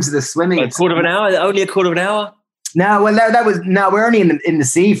in terms of the swimming, a quarter of an hour, only a quarter of an hour. No, well, we're only in the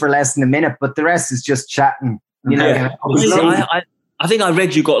sea for less than a minute, but the rest is just chatting. You know, I think I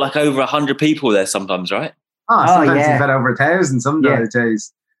read you got like over 100 people there sometimes, right? Sometimes you've had over 1,000 some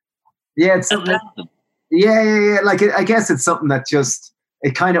days. Yeah, it's something. Yeah. Like I guess it's something that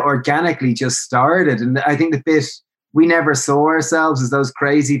it kind of organically just started, and I think the bit we never saw ourselves as those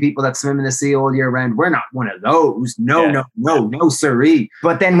crazy people that swim in the sea all year round. We're not one of those. No, siree.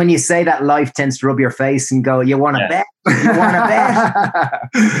 But then when you say that, life tends to rub your face and go, "You want to bet? You want to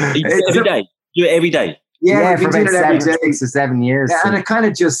bet?" You do it every day. You do it every day. Yeah, for about 6 or 7 years. Yeah, and it kind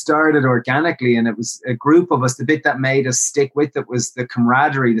of just started organically, and it was a group of us. The bit that made us stick with it was the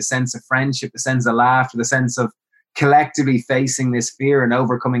camaraderie, the sense of friendship, the sense of laughter, the sense of collectively facing this fear and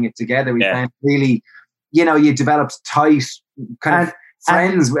overcoming it together. We found really, you developed tight kind of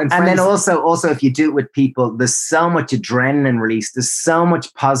friends. And then also if you do it with people, there's so much adrenaline release. There's so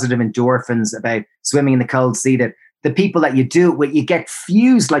much positive endorphins about swimming in the cold sea that the people that you do it with, you get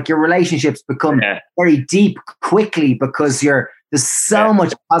fused, like your relationships become very deep quickly because there's so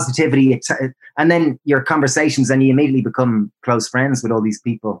much positivity. And then your conversations, and you immediately become close friends with all these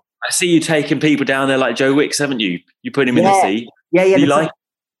people. I see you taking people down there like Joe Wicks, haven't you? You put him in the sea. Yeah. You like?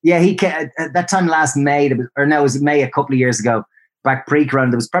 Yeah, he came, at that time last May, it was May a couple of years ago, back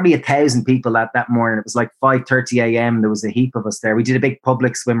pre-corona, there was probably 1,000 people that morning. It was like 5:30 a.m. There was a heap of us there. We did a big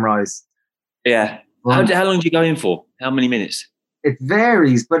public swim rise. Yeah. How long do you go in for? How many minutes? It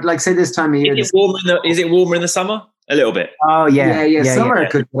varies, but like say this time of year. Is it warmer in the summer? A little bit. Oh, yeah. Summer it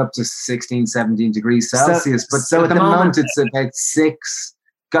could get up to 16, 17 degrees Celsius. So at the moment it's about 6.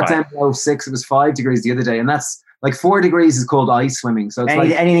 Got down below 6. It was 5 degrees the other day. And that's like 4 degrees is called ice swimming. So it's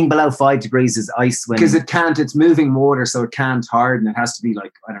anything below 5 degrees is ice swimming. Because it's moving water, so it can't harden. It has to be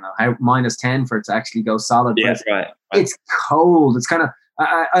like, I don't know, -10 for it to actually go solid. Yeah, right. It's cold. It's kind of,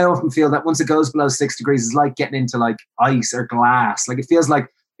 I often feel that once it goes below 6 degrees, it's like getting into like ice or glass. Like it feels like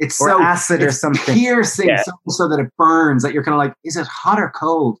it's acid or something. Piercing so that it burns, that you're kind of like, is it hot or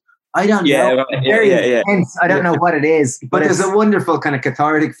cold? I don't know. Right. Yeah. I don't know what it is. But there's a wonderful kind of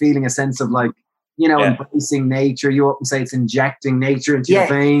cathartic feeling, a sense of like, embracing nature. You often say it's injecting nature into your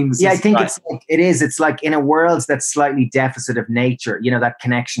veins. Yeah, I think it's like in a world that's slightly deficit of nature, that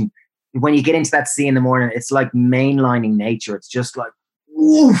connection. When you get into that sea in the morning, it's like mainlining nature. It's just like,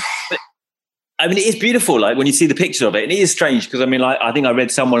 oof. I mean, it is beautiful. Like when you see the picture of it, and it is strange because I mean, like I think I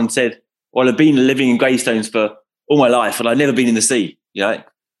read someone said, "Well, I've been living in Greystones for all my life, and I've never been in the sea." I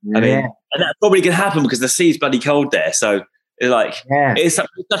mean, and that probably can happen because the sea's bloody cold there. So it's like it's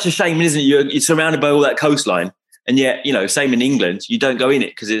such a shame, isn't it? You're surrounded by all that coastline, and yet same in England, you don't go in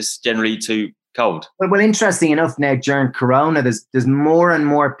it because it's generally too cold. Well, interesting enough, now during Corona, there's more and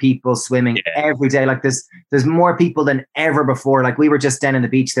more people swimming every day. Like there's more people than ever before. Like we were just down on the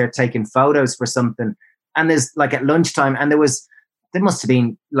beach there taking photos for something, and there's like at lunchtime, and there must have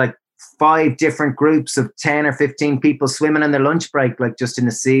been like 5 different groups of 10 or 15 people swimming on their lunch break, like just in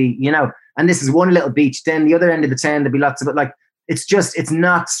the sea, And this is one little beach. Then the other end of the town, there'd be lots of it. Like it's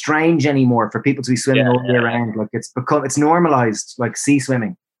not strange anymore for people to be swimming all year round. Like it's normalized, like sea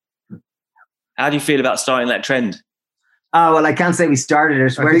swimming. How do you feel about starting that trend? Oh, well, I can't say we started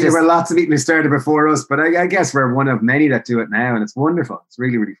it. I think there were lots of people who started before us, but I guess we're one of many that do it now, and it's wonderful. It's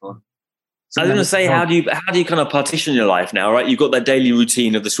really, really fun. I was going to say, how do you kind of partition your life now, right? You've got that daily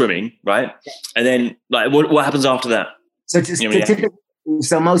routine of the swimming, right? And then, like, what happens after that?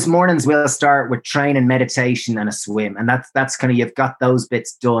 So most mornings we'll start with training, meditation, and a swim, and that's kind of, you've got those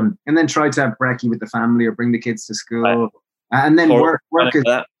bits done, and then try to have brekkie with the family or bring the kids to school, and then work is.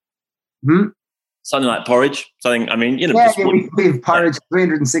 Something like porridge. Something. I mean, we have porridge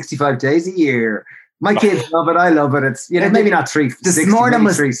 365 days a year. My kids love it. I love it. It's maybe not 360.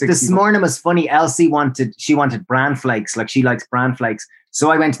 This morning was funny. Elsie wanted bran flakes. Like she likes bran flakes. So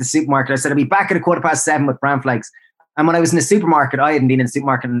I went to the supermarket. I said I'll be back at 7:15 with bran flakes. And when I was in the supermarket, I hadn't been in the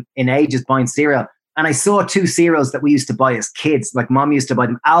supermarket in ages buying cereal. And I saw 2 cereals that we used to buy as kids. Like Mom used to buy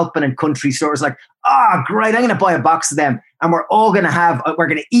them, Alpen and Country Store. I was like, great, I'm going to buy a box of them. And we're going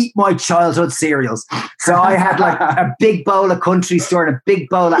to eat my childhood cereals. So I had like a big bowl of Country Store and a big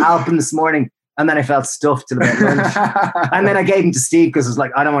bowl of Alpen this morning. And then I felt stuffed till about lunch. And then I gave them to Steve because I was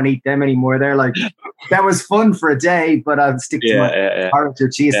like, I don't want to eat them anymore. They're like, that was fun for a day, but I'll stick to my porridge or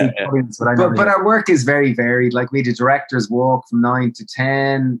chia seed puddings. But our work is very varied. Like we did director's walk from 9 to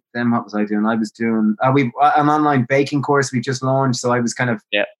 10. Then what was I doing? I was doing an online baking course we just launched. So I was kind of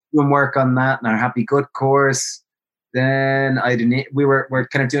doing work on that and our Happy Gut course. Then we're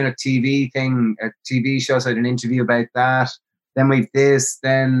kind of doing a TV thing, a TV show. So I did an interview about that. Then we've this.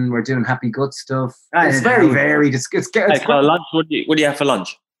 Then we're doing Happy Gut stuff. It's very varied. It's lunch. What do you have for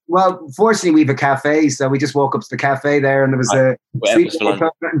lunch? Well, fortunately, we have a cafe, so we just walk up to the cafe there, and there was a sweet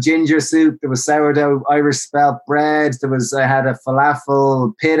coconut and ginger soup. There was sourdough Irish spelt bread. I had a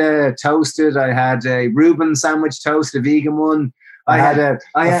falafel pita toasted. I had a Reuben sandwich toast, a vegan one. I had a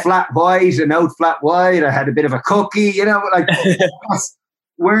flat white, an oat flat white. I had a bit of a cookie. You know, like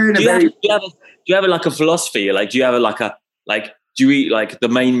we're in do you have like a philosophy? Like, do you have do you eat like the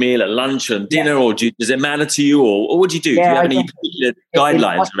main meal at lunch and dinner, or does it matter to you, or what do you do? Do you have any particular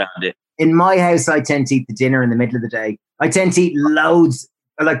guidelines around it? In my house, I tend to eat the dinner in the middle of the day. I tend to eat loads,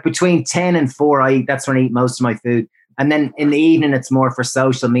 like between 10 and 4. That's when I eat most of my food. And then in the evening, it's more for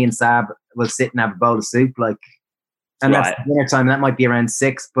social. Me and Sab will sit and have a bowl of soup, and that's dinner time. That might be around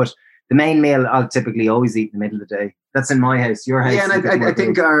 6, but the main meal I'll typically always eat in the middle of the day. That's in my house. Your house. Yeah, and I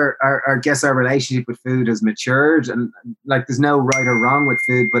think our relationship with food has matured, and like there's no right or wrong with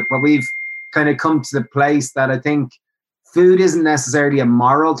food, but we've kind of come to the place that I think food isn't necessarily a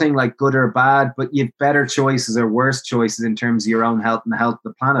moral thing, like good or bad, but you have better choices or worse choices in terms of your own health and the health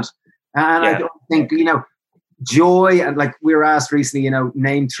of the planet. And I don't think, joy, and like we were asked recently,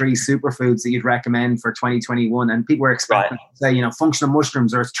 name 3 superfoods that you'd recommend for 2021, and people were expecting to say, functional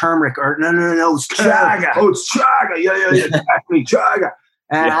mushrooms, or it's turmeric, or no, it's chaga. Oh, it's chaga. Yeah, exactly, chaga.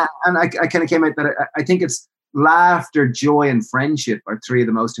 And I kind of came out that I think it's laughter, joy, and friendship are 3 of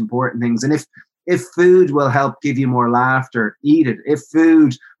the most important things. And if food will help give you more laughter, eat it. If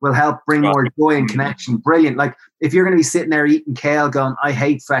food will help bring more joy and connection, brilliant. Like if you're going to be sitting there eating kale going, I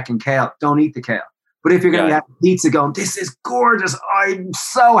hate fucking kale, don't eat the kale. But if you're going to have pizza going, this is gorgeous, I'm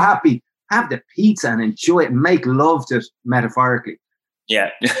so happy, have the pizza and enjoy it and make love to it metaphorically. Yeah.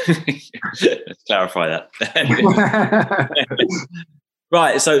 Let's clarify that.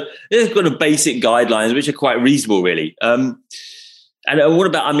 Right. So there's got a basic guidelines, which are quite reasonable, really. And what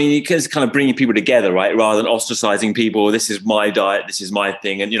about, it's kind of bringing people together, right? Rather than ostracizing people. This is my diet. This is my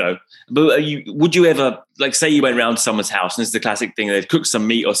thing. And, but would you ever, like, say you went around to someone's house, and this is the classic thing, they'd cook some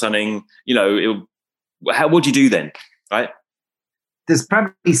meat or something, how would you do then, right? There's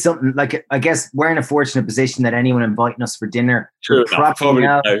probably something like, I guess we're in a fortunate position that anyone inviting us for dinner probably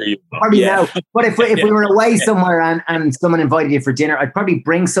know. But if we were away somewhere and someone invited you for dinner, I'd probably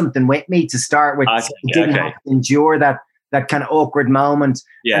bring something with me to start with. So you didn't have to endure that kind of awkward moment.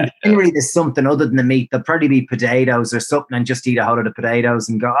 Yeah. And generally there's something other than the meat. There'll probably be potatoes or something, and just eat a whole lot of potatoes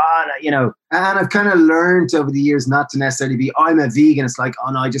and go, And I've kind of learned over the years not to necessarily be, I'm a vegan. It's like,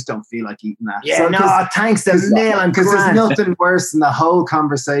 oh no, I just don't feel like eating that. Yeah, so, thanks to Neil. Because there's nothing worse than the whole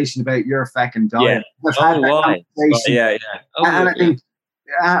conversation about your fucking diet. Yeah. And I think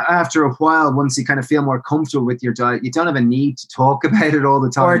after a while, once you kind of feel more comfortable with your diet, you don't have a need to talk about it all the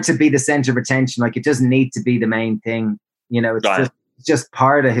time. Or to be the center of attention. Like, it doesn't need to be the main thing. It's just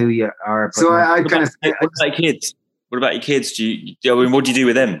part of who you are. So I kind of. What about kids? What about your kids? What do you do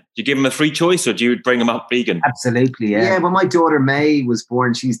with them? Do you give them a free choice, or do you bring them up vegan? Absolutely, yeah. Yeah, well, my daughter May was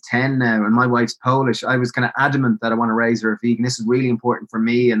born. She's 10 now, and my wife's Polish. I was kind of adamant that I want to raise her a vegan. This is really important for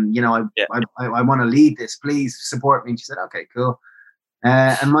me, and I want to lead this. Please support me. And she said, "Okay, cool."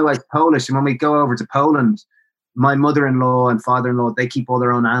 And my wife's Polish, and when we go over to Poland, my mother-in-law and father-in-law, they keep all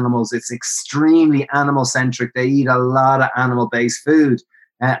their own animals. It's extremely animal-centric. They eat a lot of animal-based food.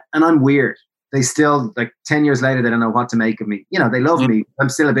 And I'm weird. They still, 10 years later, they don't know what to make of me. They love me. I'm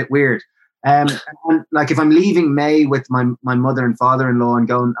still a bit weird. And if I'm leaving May with my mother and father-in-law and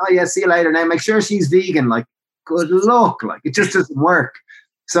going, oh, yeah, see you later now, make sure she's vegan. Good luck. It just doesn't work.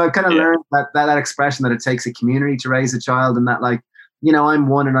 So I kind of learned that expression that it takes a community to raise a child, and that, I'm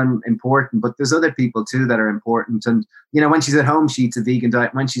one and I'm important, but there's other people too that are important. And, when she's at home, she eats a vegan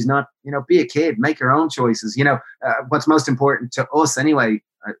diet. When she's not, be a kid, make her own choices. What's most important to us anyway,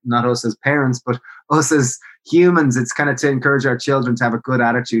 not us as parents, but us as humans, it's kind of to encourage our children to have a good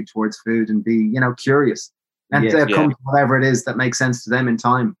attitude towards food and be, curious and to come to whatever it is that makes sense to them in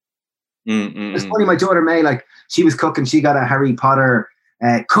time. It's funny, my daughter May, she was cooking, she got a Harry Potter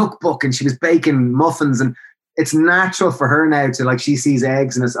cookbook, and she was baking muffins, and it's natural for her now to she sees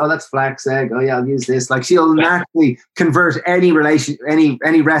eggs and it's, oh, that's flax egg. Oh yeah, I'll use this. She'll naturally convert any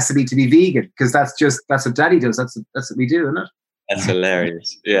recipe to be vegan, because that's what daddy does. That's what we do, isn't it? That's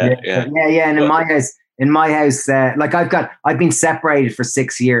hilarious. Yeah. And in my house, I've been separated for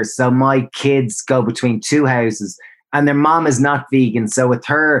 6 years. So my kids go between 2 houses, and their mom is not vegan. So with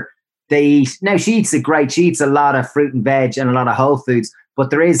her, she eats it great. She eats a lot of fruit and veg and a lot of whole foods, but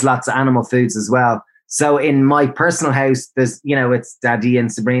there is lots of animal foods as well. So in my personal house, there's, it's Daddy and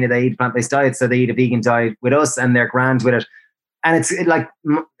Sabrina, they eat plant-based diet. So they eat a vegan diet with us and they're grand with it. And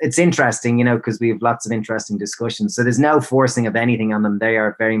it's interesting, because we have lots of interesting discussions. So there's no forcing of anything on them. They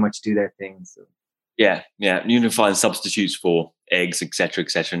are very much do their thing. So. Yeah. You can find substitutes for eggs,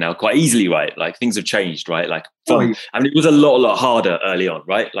 etc., now quite easily, right? Like things have changed, right? Like it was a lot harder early on,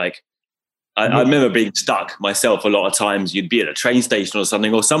 right? Like I remember being stuck myself a lot of times. You'd be at a train station or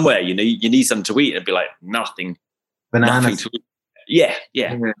something or somewhere, you need something to eat, and it'd be like nothing to eat. Yeah.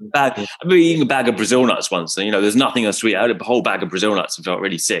 I remember eating a bag of Brazil nuts once, and there's nothing else to eat. I had a whole bag of Brazil nuts and felt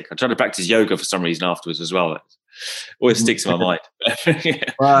really sick. I tried to practice yoga for some reason afterwards as well. It always sticks in my mind.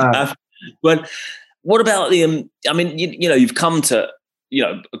 Wow. But what about the? You've come to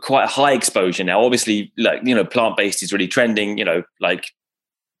quite a high exposure now. Obviously, plant-based is really trending.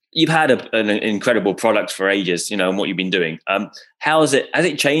 You've had an incredible product for ages, and what you've been doing. How has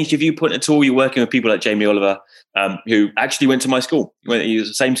it changed your viewpoint at all? You're working with people like Jamie Oliver, who actually went to my school. He went to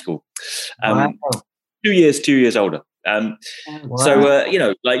the same school. Wow. 2 years older. Wow. So,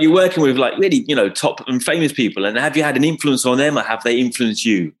 you're working with really, top and famous people. And have you had an influence on them, or have they influenced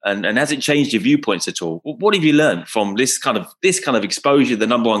you? And has it changed your viewpoints at all? What have you learned from this kind of exposure, the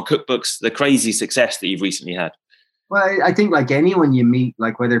 #1 cookbooks, the crazy success that you've recently had? Well, I think like anyone you meet,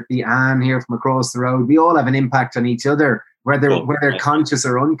 like whether it be Anne here from across the road, we all have an impact on each other, whether conscious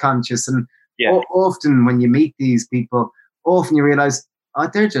or unconscious. And often when you meet these people, often you realize,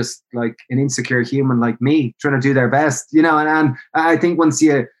 they're just like an insecure human like me, trying to do their best, and I think once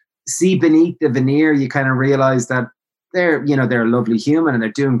you see beneath the veneer, you kind of realize that they're a lovely human and they're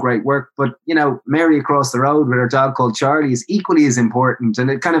doing great work. But, Mary across the road with her dog called Charlie is equally as important.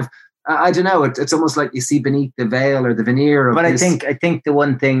 And it kind of, I don't know. It's almost like you see beneath the veil or the veneer of. But I think the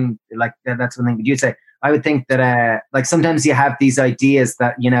one thing, like that's one thing that you'd say. I would think that like sometimes you have these ideas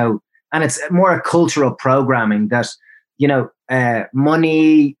that and it's more a cultural programming that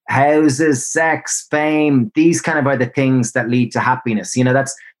money, houses, sex, fame. These kind of are the things that lead to happiness.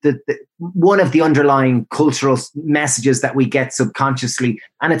 That's the one of the underlying cultural messages that we get subconsciously,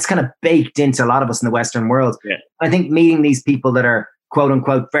 and it's kind of baked into a lot of us in the Western world. Yeah. I think meeting these people that are quote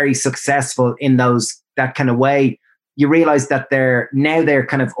unquote very successful in that kind of way, you realize that they're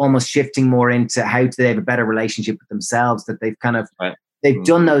kind of almost shifting more into how do they have a better relationship with themselves, that they've kind of they've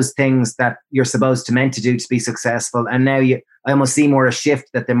done those things that you're meant to do to be successful. And now I almost see more a shift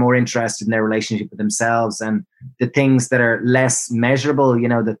that they're more interested in their relationship with themselves and the things that are less measurable,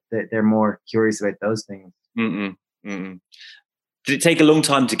 that they're more curious about those things. Did it take a long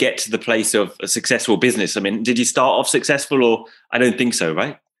time to get to the place of a successful business? I mean, did you start off successful, or I don't think so,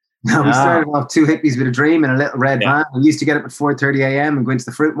 right? No, we started off two hippies with a dream in a little red van. We used to get up at 4:30 a.m. and go into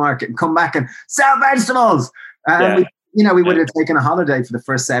the fruit market and come back and sell vegetables. We would have taken a holiday for the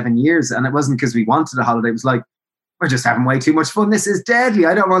first 7 years, and it wasn't because we wanted a holiday. It was like, we're just having way too much fun. This is deadly.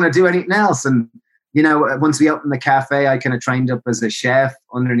 I don't want to do anything else. And, once we opened the cafe, I kind of trained up as a chef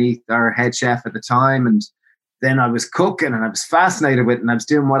underneath our head chef at the time. And then I was cooking and I was fascinated with it and I was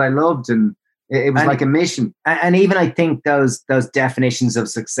doing what I loved. And it was like a mission. And even I think those definitions of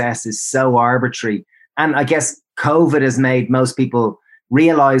success is so arbitrary. And I guess COVID has made most people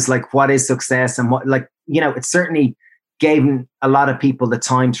realize like what is success and what, it certainly gave a lot of people the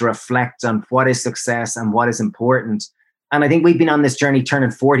time to reflect on what is success and what is important. And I think we've been on this journey turning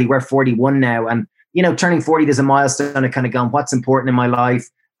 40. We're 41 now. And, turning 40, there's a milestone of kind of going, what's important in my life?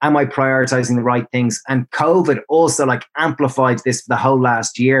 Am I prioritizing the right things? And COVID also amplified this for the whole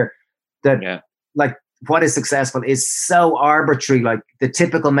last year, that what is successful is so arbitrary. Like the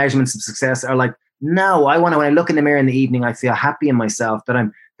typical measurements of success are no, when I look in the mirror in the evening, I feel happy in myself, that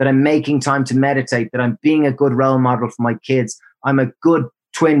I'm making time to meditate, that I'm being a good role model for my kids. I'm a good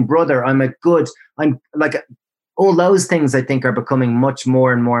twin brother. I'm all those things I think are becoming much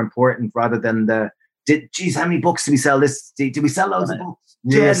more and more important rather than how many books did we sell this? Did we sell loads of books?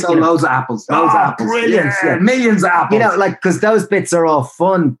 Yeah, so loads of apples. Loads of apples. Brilliant. Yeah, millions of apples. Because those bits are all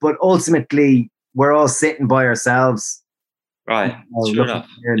fun, but ultimately we're all sitting by ourselves. Right. Sure enough.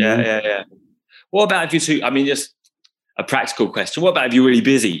 Yeah. What about if just a practical question. What about if you're really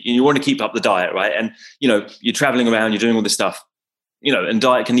busy and you want to keep up the diet, right? And, you're traveling around, you're doing all this stuff, and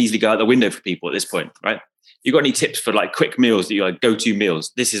diet can easily go out the window for people at this point, right? You got any tips for quick meals that you go-to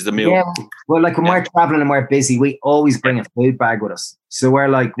meals? This is the meal. Yeah. Well, when we're traveling and we're busy, we always bring a food bag with us. So we're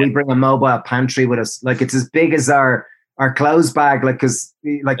we bring a mobile pantry with us. It's as big as our clothes bag, because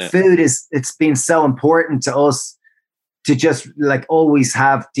food it's been so important to us to just always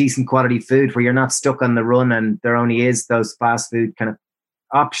have decent quality food where you're not stuck on the run and there only is those fast food kind of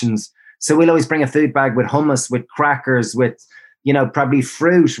options. So we'll always bring a food bag with hummus, with crackers, with, probably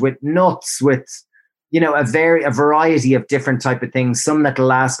fruit, with nuts, with, a variety of different type of things, some that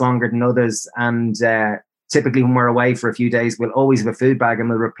last longer than others. And typically when we're away for a few days, we'll always have a food bag and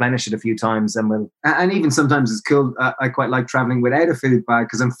we'll replenish it a few times. And even sometimes it's cool. I quite like traveling without a food bag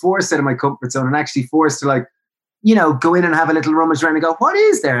because I'm forced out of my comfort zone and actually forced to go in and have a little rummage around and go, what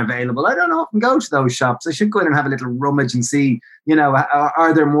is there available? I don't often go to those shops. I should go in and have a little rummage and see,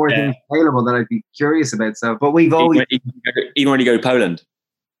 are there more things available that I'd be curious about? So, but we've always... Even when you go to Poland.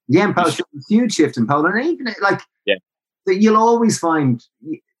 Yeah, in Poland, a huge shift in Poland. And even you'll always find,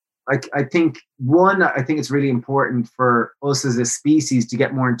 I think it's really important for us as a species to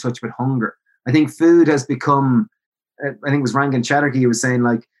get more in touch with hunger. I think food has become, I think it was Rangan Chatterjee who was saying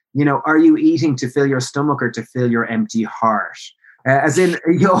are you eating to fill your stomach or to fill your empty heart? As in,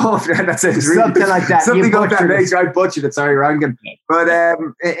 that sounds really, something like that. Something of that nature. I butchered it. Sorry, Rangan. But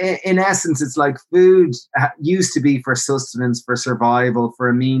in essence, it's like food used to be for sustenance, for survival, for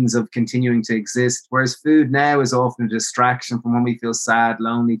a means of continuing to exist. Whereas food now is often a distraction from when we feel sad,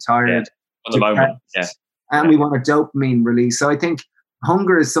 lonely, tired. On the moment. Yeah. And we want a dopamine release. So I think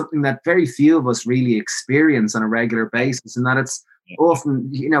hunger is something that very few of us really experience on a regular basis, and that it's often,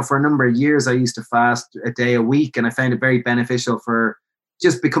 for a number of years, I used to fast a day a week, and I found it very beneficial for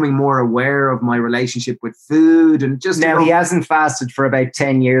just becoming more aware of my relationship with food. And just now, he hasn't fasted for about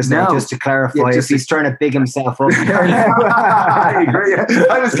 10 years now, just to clarify. If he's trying to big himself up there now. I agree.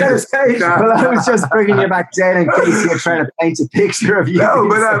 I was going to say that. Well, I was just bringing you back down in case you're trying to paint a picture of you. No,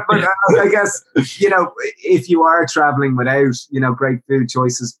 but I guess, if you are traveling without, great food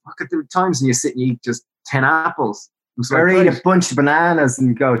choices, look at the times when you sit and you eat just 10 apples. Or eat a bunch of bananas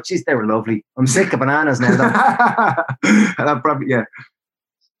and go, geez, they were lovely. I'm sick of bananas now, though. Probably, yeah.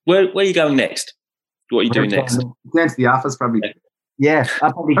 Where are you going next? What are you doing next? Going to the office, probably. Yeah,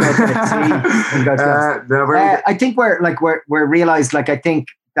 I'll probably go to the tea. I think we're realised, I think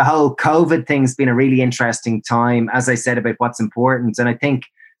the whole COVID thing's been a really interesting time, as I said, about what's important. And I think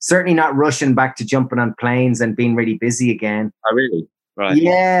certainly not rushing back to jumping on planes and being really busy again. Oh, really? Right.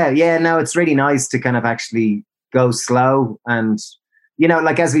 Yeah. No, it's really nice to kind of actually go slow. And,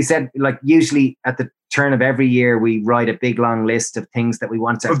 as we said, usually at the turn of every year, we write a big long list of things that we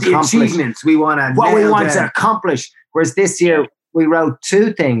want to accomplish. The achievements we want to what we want to accomplish. Whereas this year we wrote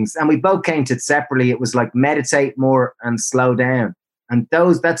two things and we both came to it separately. It was meditate more and slow down. And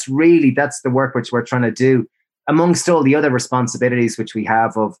that's the work which we're trying to do amongst all the other responsibilities which we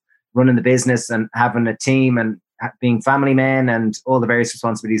have of running the business and having a team and being family men and all the various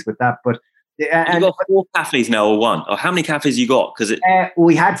responsibilities with that. But you got 4 cafes now, or 1? Or how many cafes you got? Because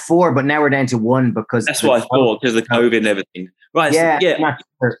we had 4, but now we're down to 1 because that's what I thought, because of the COVID and everything. Right? Yeah.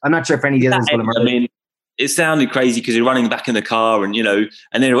 So, I'm not sure if any of the others will emerge. I mean, it sounded crazy because you're running back in the car, and and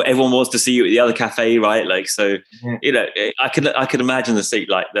then everyone wants to see you at the other cafe, right? I could imagine the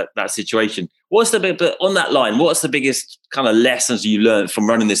seat like that situation. What's but on that line? What's the biggest kind of lessons you learned from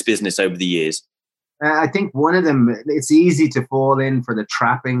running this business over the years? I think one of them, it's easy to fall in for the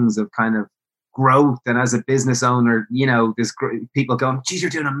trappings of kind of growth, and as a business owner, there's people going, geez,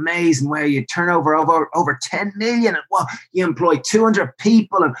 you're doing amazing, where you turn over 10 million and you employ 200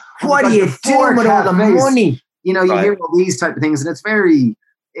 people, and what are you doing with all the money? You hear all these type of things, and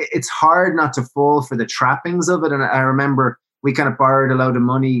it's hard not to fall for the trappings of it. And I remember we kind of borrowed a load of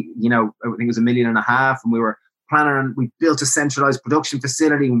money, I think it was $1.5 million, and we were planning on, we built a centralized production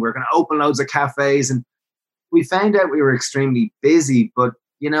facility, and we were going to open loads of cafes, and we found out we were extremely busy, but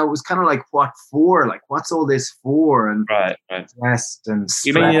it was kind of like, what for? Like, what's all this for? And right. Rest and stress.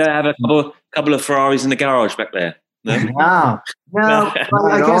 You mean you have a couple of Ferraris in the garage back there? No. Well,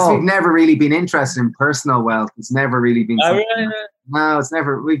 I guess we've never really been interested in personal wealth. It's never really been. Oh, really? No,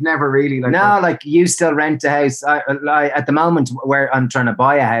 we've never really you still rent a house. I at the moment where I'm trying to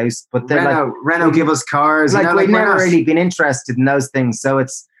buy a house, but Renault give us cars. We've never really been interested in those things. So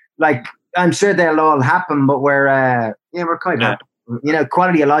it's I'm sure they'll all happen, but we're quite happy.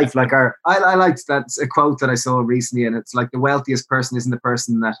 Quality of life, I liked that's a quote that I saw recently, and it's the wealthiest person isn't the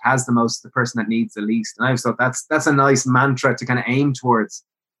person that has the most, the person that needs the least. And I thought that's a nice mantra to kind of aim towards.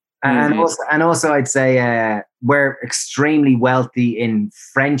 And also I'd say we're extremely wealthy in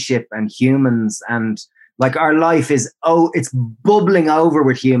friendship and humans, and our life is it's bubbling over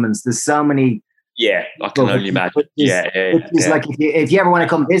with humans. There's so many. Yeah, I can only imagine. It's if you ever want to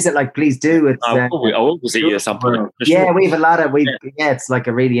come visit, please do. It's, I'll visit you at some point. Yeah, we have a lot of it's a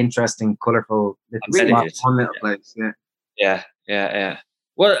really interesting, colourful, fun little place. Yeah.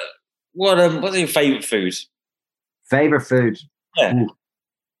 What's your favourite food? Favorite food? Yeah.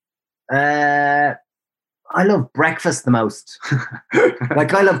 I love breakfast the most.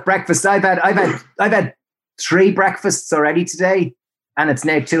 I love breakfast. I've had 3 breakfasts already today, and it's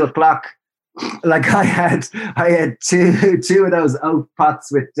now 2:00. Like I had two of those oat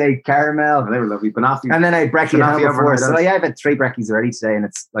pots with date caramel. Oh, they were lovely. Banoffee. And then I had brekkie at home before. So yeah, I've had 3 brekkies already today, and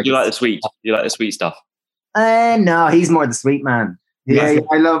it's like you like the sweet. You like the sweet stuff. No, he's more the sweet man. Yeah,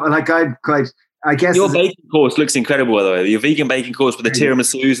 I love. Like I guess your baking course looks incredible, by the way. Your vegan baking course with the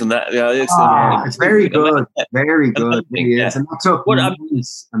tiramisus and that. Yeah, it's very good. Very good. It really is. And that took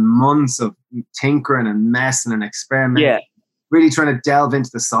months and months of tinkering and messing and experimenting. Yeah. Really trying to delve into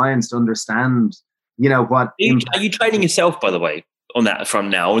the science to understand, what. Are you training yourself, by the way, on that front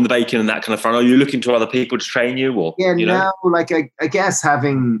now, in the baking and that kind of front? Are you looking to other people to train you? Or like I guess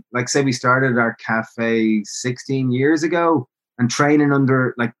having, like, say we started our cafe 16 years ago and training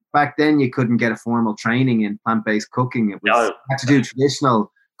under, like, back then you couldn't get a formal training in plant-based cooking. It was had to do traditional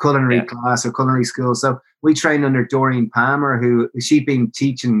culinary class or culinary school. So we trained under Doreen Palmer, who she'd been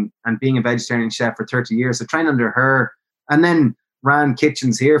teaching and being a vegetarian chef for 30 years. So trained under her, and then ran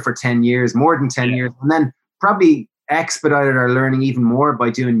kitchens here for 10 years, more than 10 years. And then probably expedited our learning even more by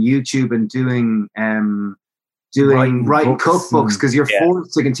doing YouTube and doing writing cookbooks, because you're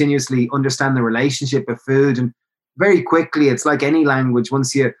forced to continuously understand the relationship of food. And very quickly, it's like any language.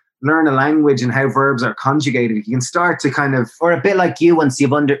 Once you learn a language and how verbs are conjugated, you can start to kind of, or a bit like you, once you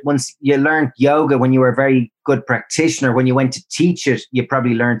learned yoga, when you were a very good practitioner, when you went to teach it, you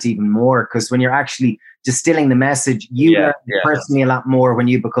probably learned even more, because when you're actually distilling the message, you learn personally a lot more when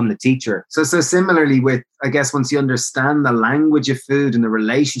you become the teacher. So similarly with, I guess, once you understand the language of food and the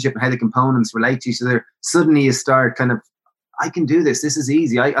relationship and how the components relate to each other, suddenly you start kind of, I can do this. This is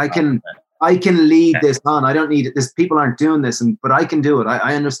easy. I can lead this on. I don't need it. People aren't doing this, but I can do it.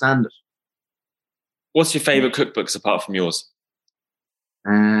 I understand it. What's your favorite cookbooks apart from yours?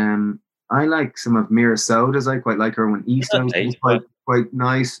 I like some of Mira Soda's. I quite like her one. Easton's is quite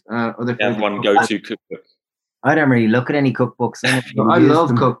nice. Other one go-to cookbook. I don't really look at any cookbooks. I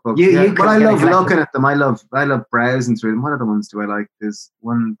love cookbooks. But I love looking at them. I love browsing through them. What other ones do I like? There's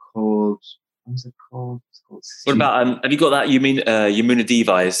one called, what's it called? What about have you got that? You mean Yamuna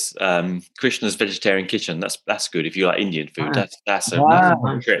Devi's Krishna's Vegetarian Kitchen? That's good if you like Indian food. That's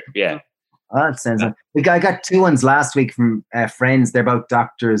a trip. Yeah. Oh, that sounds like I got 2 ones last week from friends. They're about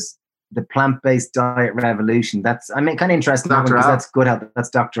doctors. The Plant-Based Diet Revolution. I'm kind of interested in that one because that's good health. That's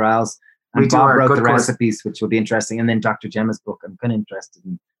Dr. Al's. And Bob wrote the recipes, which will be interesting. And then Dr. Gemma's book, I'm kind of interested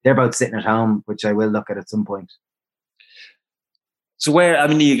in. They're about sitting at home, which I will look at some point. So what's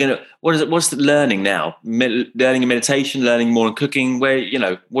the learning now? Learning in meditation, learning more in cooking. What are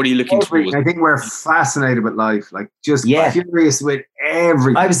you looking towards? I think we're fascinated with life, like just curious with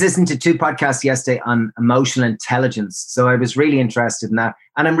everything. I was listening to 2 podcasts yesterday on emotional intelligence. So I was really interested in that.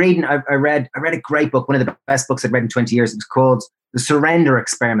 And I'm reading, I read a great book, one of the best books I've read in 20 years. It was called The Surrender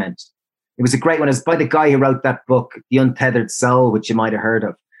Experiment. It was a great one. It was by the guy who wrote that book, The Untethered Soul, which you might have heard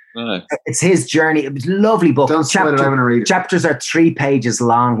of. Right. It's his journey. It was a lovely book. Don't sweat it, I want to read it. Chapters are 3 pages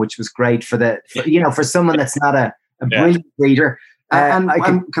long, which was great for for someone that's not a brilliant reader. Can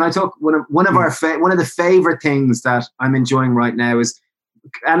I talk? One of the favorite things that I'm enjoying right now is,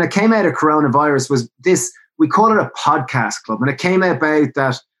 and it came out of coronavirus, was this. We call it a podcast club, and it came about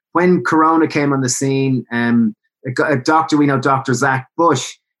that when Corona came on the scene. A doctor we know, Dr. Zach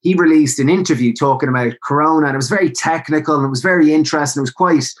Bush, he released an interview talking about Corona, and it was very technical and it was very interesting. It was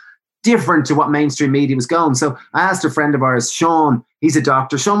quite different to what mainstream media was going. So I asked a friend of ours, Sean, he's a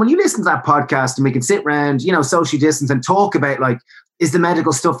doctor. Sean, when you listen to that podcast and we can sit around, social distance and talk about, like, is the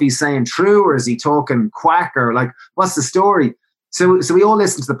medical stuff he's saying true, or is he talking quack, or like, what's the story? So we all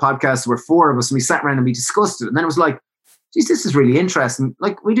listened to the podcast. There were 4 of us and we sat around and we discussed it. And then it was like, geez, this is really interesting.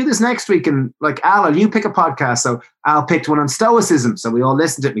 Like, we do this next week, and like, Al, you pick a podcast. So Al picked one on Stoicism. So we all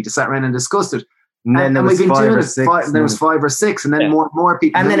listened to it. We just sat around and discussed it. And then there was 5 or 6. There was 5 or 6, and then more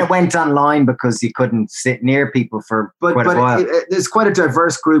people. And then it went online because you couldn't sit near people for quite a while. There's quite a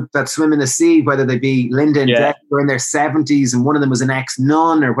diverse group that swim in the sea, whether they be Linda and Dec, who are in their 70s, and one of them was an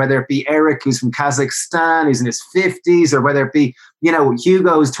ex-nun, or whether it be Eric, who's from Kazakhstan, who's in his 50s, or whether it be,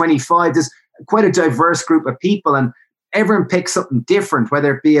 Hugo, who's 25. There's quite a diverse group of people, and everyone picks something different,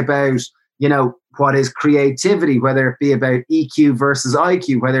 whether it be about, what is creativity, whether it be about EQ versus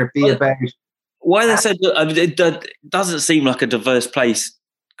IQ, whether it be about... Why they said it doesn't seem like a diverse place,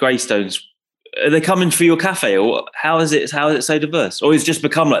 Greystones. Are they coming for your cafe, or how is it so diverse? Or it's just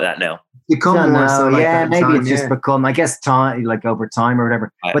become like that now? Maybe it's just become, I guess, time, like over time or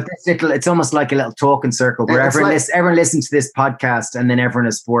whatever. Right. But it's almost like a little talking circle where everyone listens to this podcast, and then everyone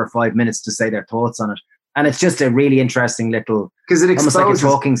has 4 or 5 minutes to say their thoughts on it. And it's just a really interesting little, because it exposes, almost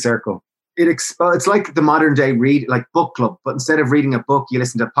like a talking circle. It's like the modern day book club, but instead of reading a book, you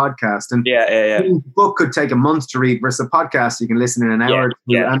listen to a podcast. And a book could take a month to read versus a podcast you can listen in an hour.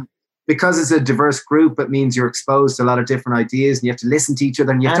 Yeah. And because it's a diverse group, it means you're exposed to a lot of different ideas, and you have to listen to each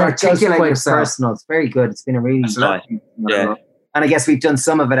other, and you have to articulate yourself. Personal. It's very good. It's been a really nice. Yeah. And I guess we've done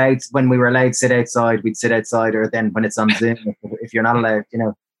some of it out when we were allowed to sit outside. We'd sit outside, or then when it's on Zoom, if you're not allowed, you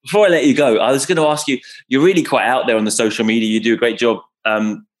know. Before I let you go, I was going to ask you. You're really quite out there on the social media. You do a great job,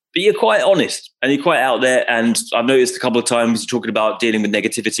 but you're quite honest and you're quite out there. And I've noticed a couple of times you're talking about dealing with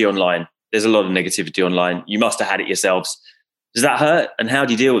negativity online. There's a lot of negativity online. You must have had it yourselves. Does that hurt? And how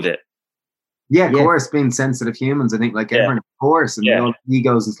do you deal with it? Yeah, of course, being sensitive humans, I think, like everyone, of course, and the old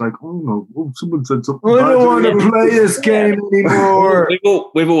egos, it's like, oh no, someone said something. I don't want to play this game anymore.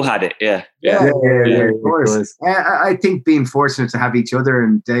 We've all had it, yeah, of course. I think being fortunate to have each other,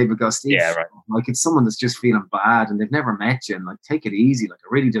 and David goes, Steve, like it's someone that's just feeling bad and they've never met you, and like take it easy, like it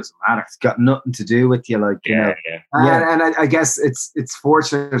really doesn't matter. It's got nothing to do with you, like you know. And I guess it's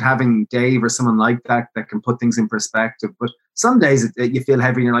fortunate having Dave or someone like that can put things in perspective, but some days you feel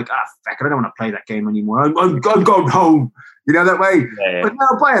heavy and you're like, fuck it, I don't want to play that game anymore. I'm going home, you know, that way. But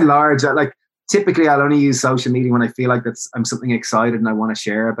no, by and large, typically I'll only use social media when I feel like I'm something excited and I want to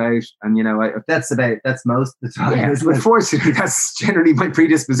share about. And, you know, that's most of the time. Yeah, unfortunately, that's generally my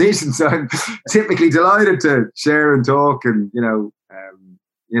predisposition. So I'm typically delighted to share and talk and, you know.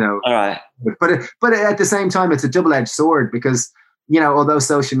 All right. But at the same time, it's a double-edged sword because, you know, although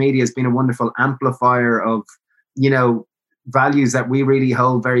social media has been a wonderful amplifier of, you know, values that we really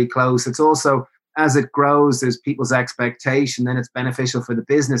hold very close, it's also, as it grows, there's people's expectation, then it's beneficial for the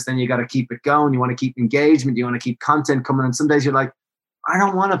business, then you got to keep it going, you want to keep engagement, you want to keep content coming, and some days you're like, I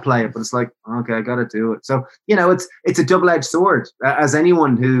don't want to play it, but it's like, okay, I got to do it. So, you know, it's a double-edged sword, as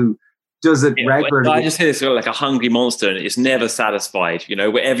anyone who does it regularly. I just hear this like a hungry monster and it's never satisfied, you know,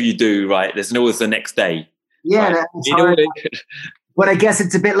 whatever you do, right, there's always the next day. Yeah, right? it's hard. But I guess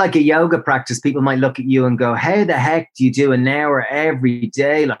it's a bit like a yoga practice. People might look at you and go, how the heck do you do an hour every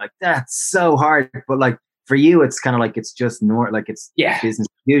day? Like, that's so hard. But like for you, it's kind of like it's just it's business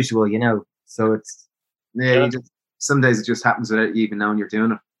as usual, you know? So it's, some days it just happens without you even knowing you're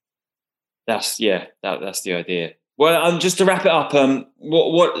doing it. That's the idea. Well, just to wrap it up,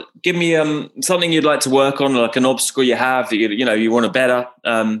 what give me something you'd like to work on, like an obstacle you have that you want to better,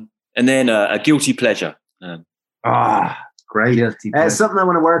 and then a guilty pleasure. Great. Something I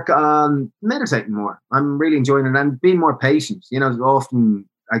want to work on, meditating more. I'm really enjoying it and being more patient. You know, often,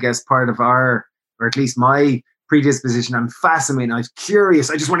 I guess, part of or at least my predisposition, I'm fascinated, I'm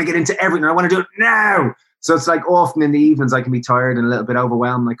curious, I just want to get into everything, I want to do it now. So it's like often in the evenings I can be tired and a little bit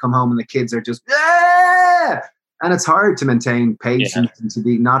overwhelmed. I come home and the kids are just, and it's hard to maintain patience and to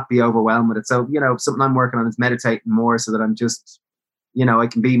not be overwhelmed with it. So, you know, something I'm working on is meditating more so that I'm just, you know, I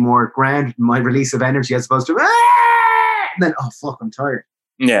can be more grounded in my release of energy as opposed to, and then, I'm tired.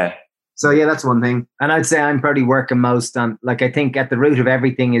 Yeah. So, yeah, that's one thing. And I'd say I'm probably working most on, like, I think at the root of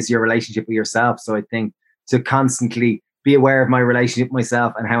everything is your relationship with yourself. So I think to constantly be aware of my relationship with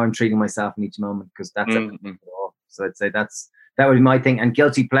myself and how I'm treating myself in each moment, because that's everything at all. So I'd say that would be my thing. And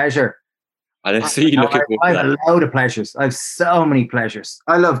guilty pleasure. I don't see you looking I have a load of pleasures. I have so many pleasures.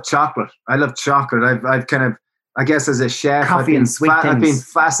 I love chocolate. I've kind of, I guess as a chef, coffee and sweet things. I've been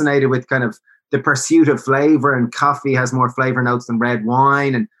fascinated with kind of the pursuit of flavor, and coffee has more flavor notes than red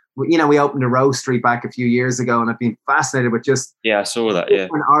wine. And, you know, we opened a roastery back a few years ago, and I've been fascinated with just I saw that.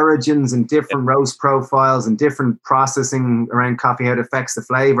 Different origins and different roast profiles and different processing around coffee, how it affects the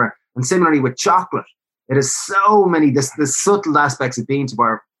flavor. And similarly with chocolate, it has so many the subtle aspects of bean to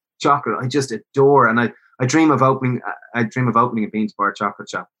bar chocolate I just adore, and I dream of opening a bean to bar chocolate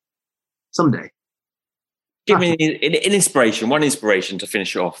shop someday. Give me one inspiration to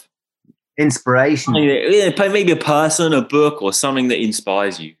finish off. Inspiration. Maybe a person, a book, or something that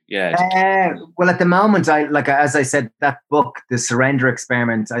inspires you. Yeah. Well, at the moment, as I said, that book, The Surrender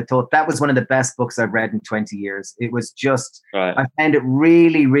Experiment, I thought that was one of the best books I've read in 20 years. It was just, I found it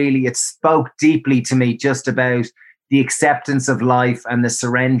really, really, it spoke deeply to me just about the acceptance of life and the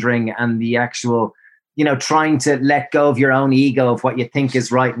surrendering and the actual, you know, trying to let go of your own ego of what you think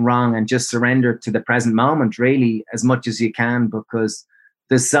is right and wrong and just surrender to the present moment really as much as you can, because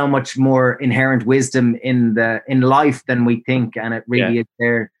there's so much more inherent wisdom in life than we think, and it really is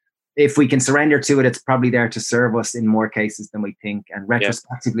there. If we can surrender to it, it's probably there to serve us in more cases than we think. And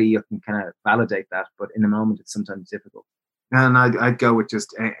retrospectively, you can kind of validate that, but in the moment, it's sometimes difficult. And I'd go with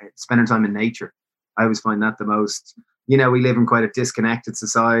just spending time in nature. I always find that the most. You know, we live in quite a disconnected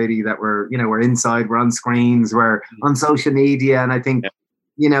society that we're inside, we're on screens, we're on social media, and I think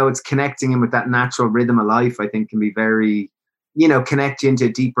you know, it's connecting in with that natural rhythm of life. I think can be very, you know, connect you into a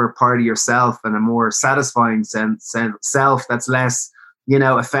deeper part of yourself and a more satisfying self that's less, you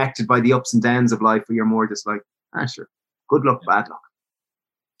know, affected by the ups and downs of life, where you're more just like, sure, good luck, bad luck.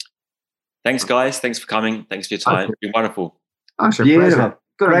 Thanks, guys. Thanks for coming. Thanks for your time. It's been wonderful. Oh, sure. Beautiful. Pleasure.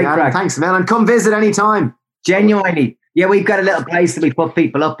 Good Great on you, crack. Adam. Thanks, man. And come visit anytime. Genuinely. Yeah, we've got a little place that we put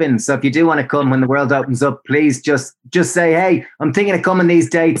people up in. So if you do want to come when the world opens up, please just say, hey, I'm thinking of coming these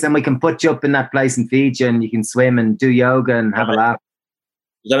dates, and we can put you up in that place and feed you, and you can swim and do yoga and have a laugh.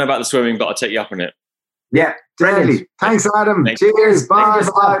 I don't know about the swimming, but I'll take you up on it. Yeah, Brilliant. deadly. Thanks, Adam. Thanks. Cheers. Bye.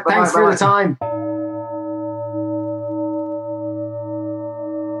 Bye. Thanks for the time.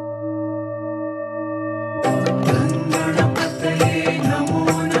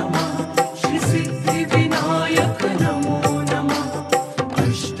 Shri Siddhivinayak नमो नमः।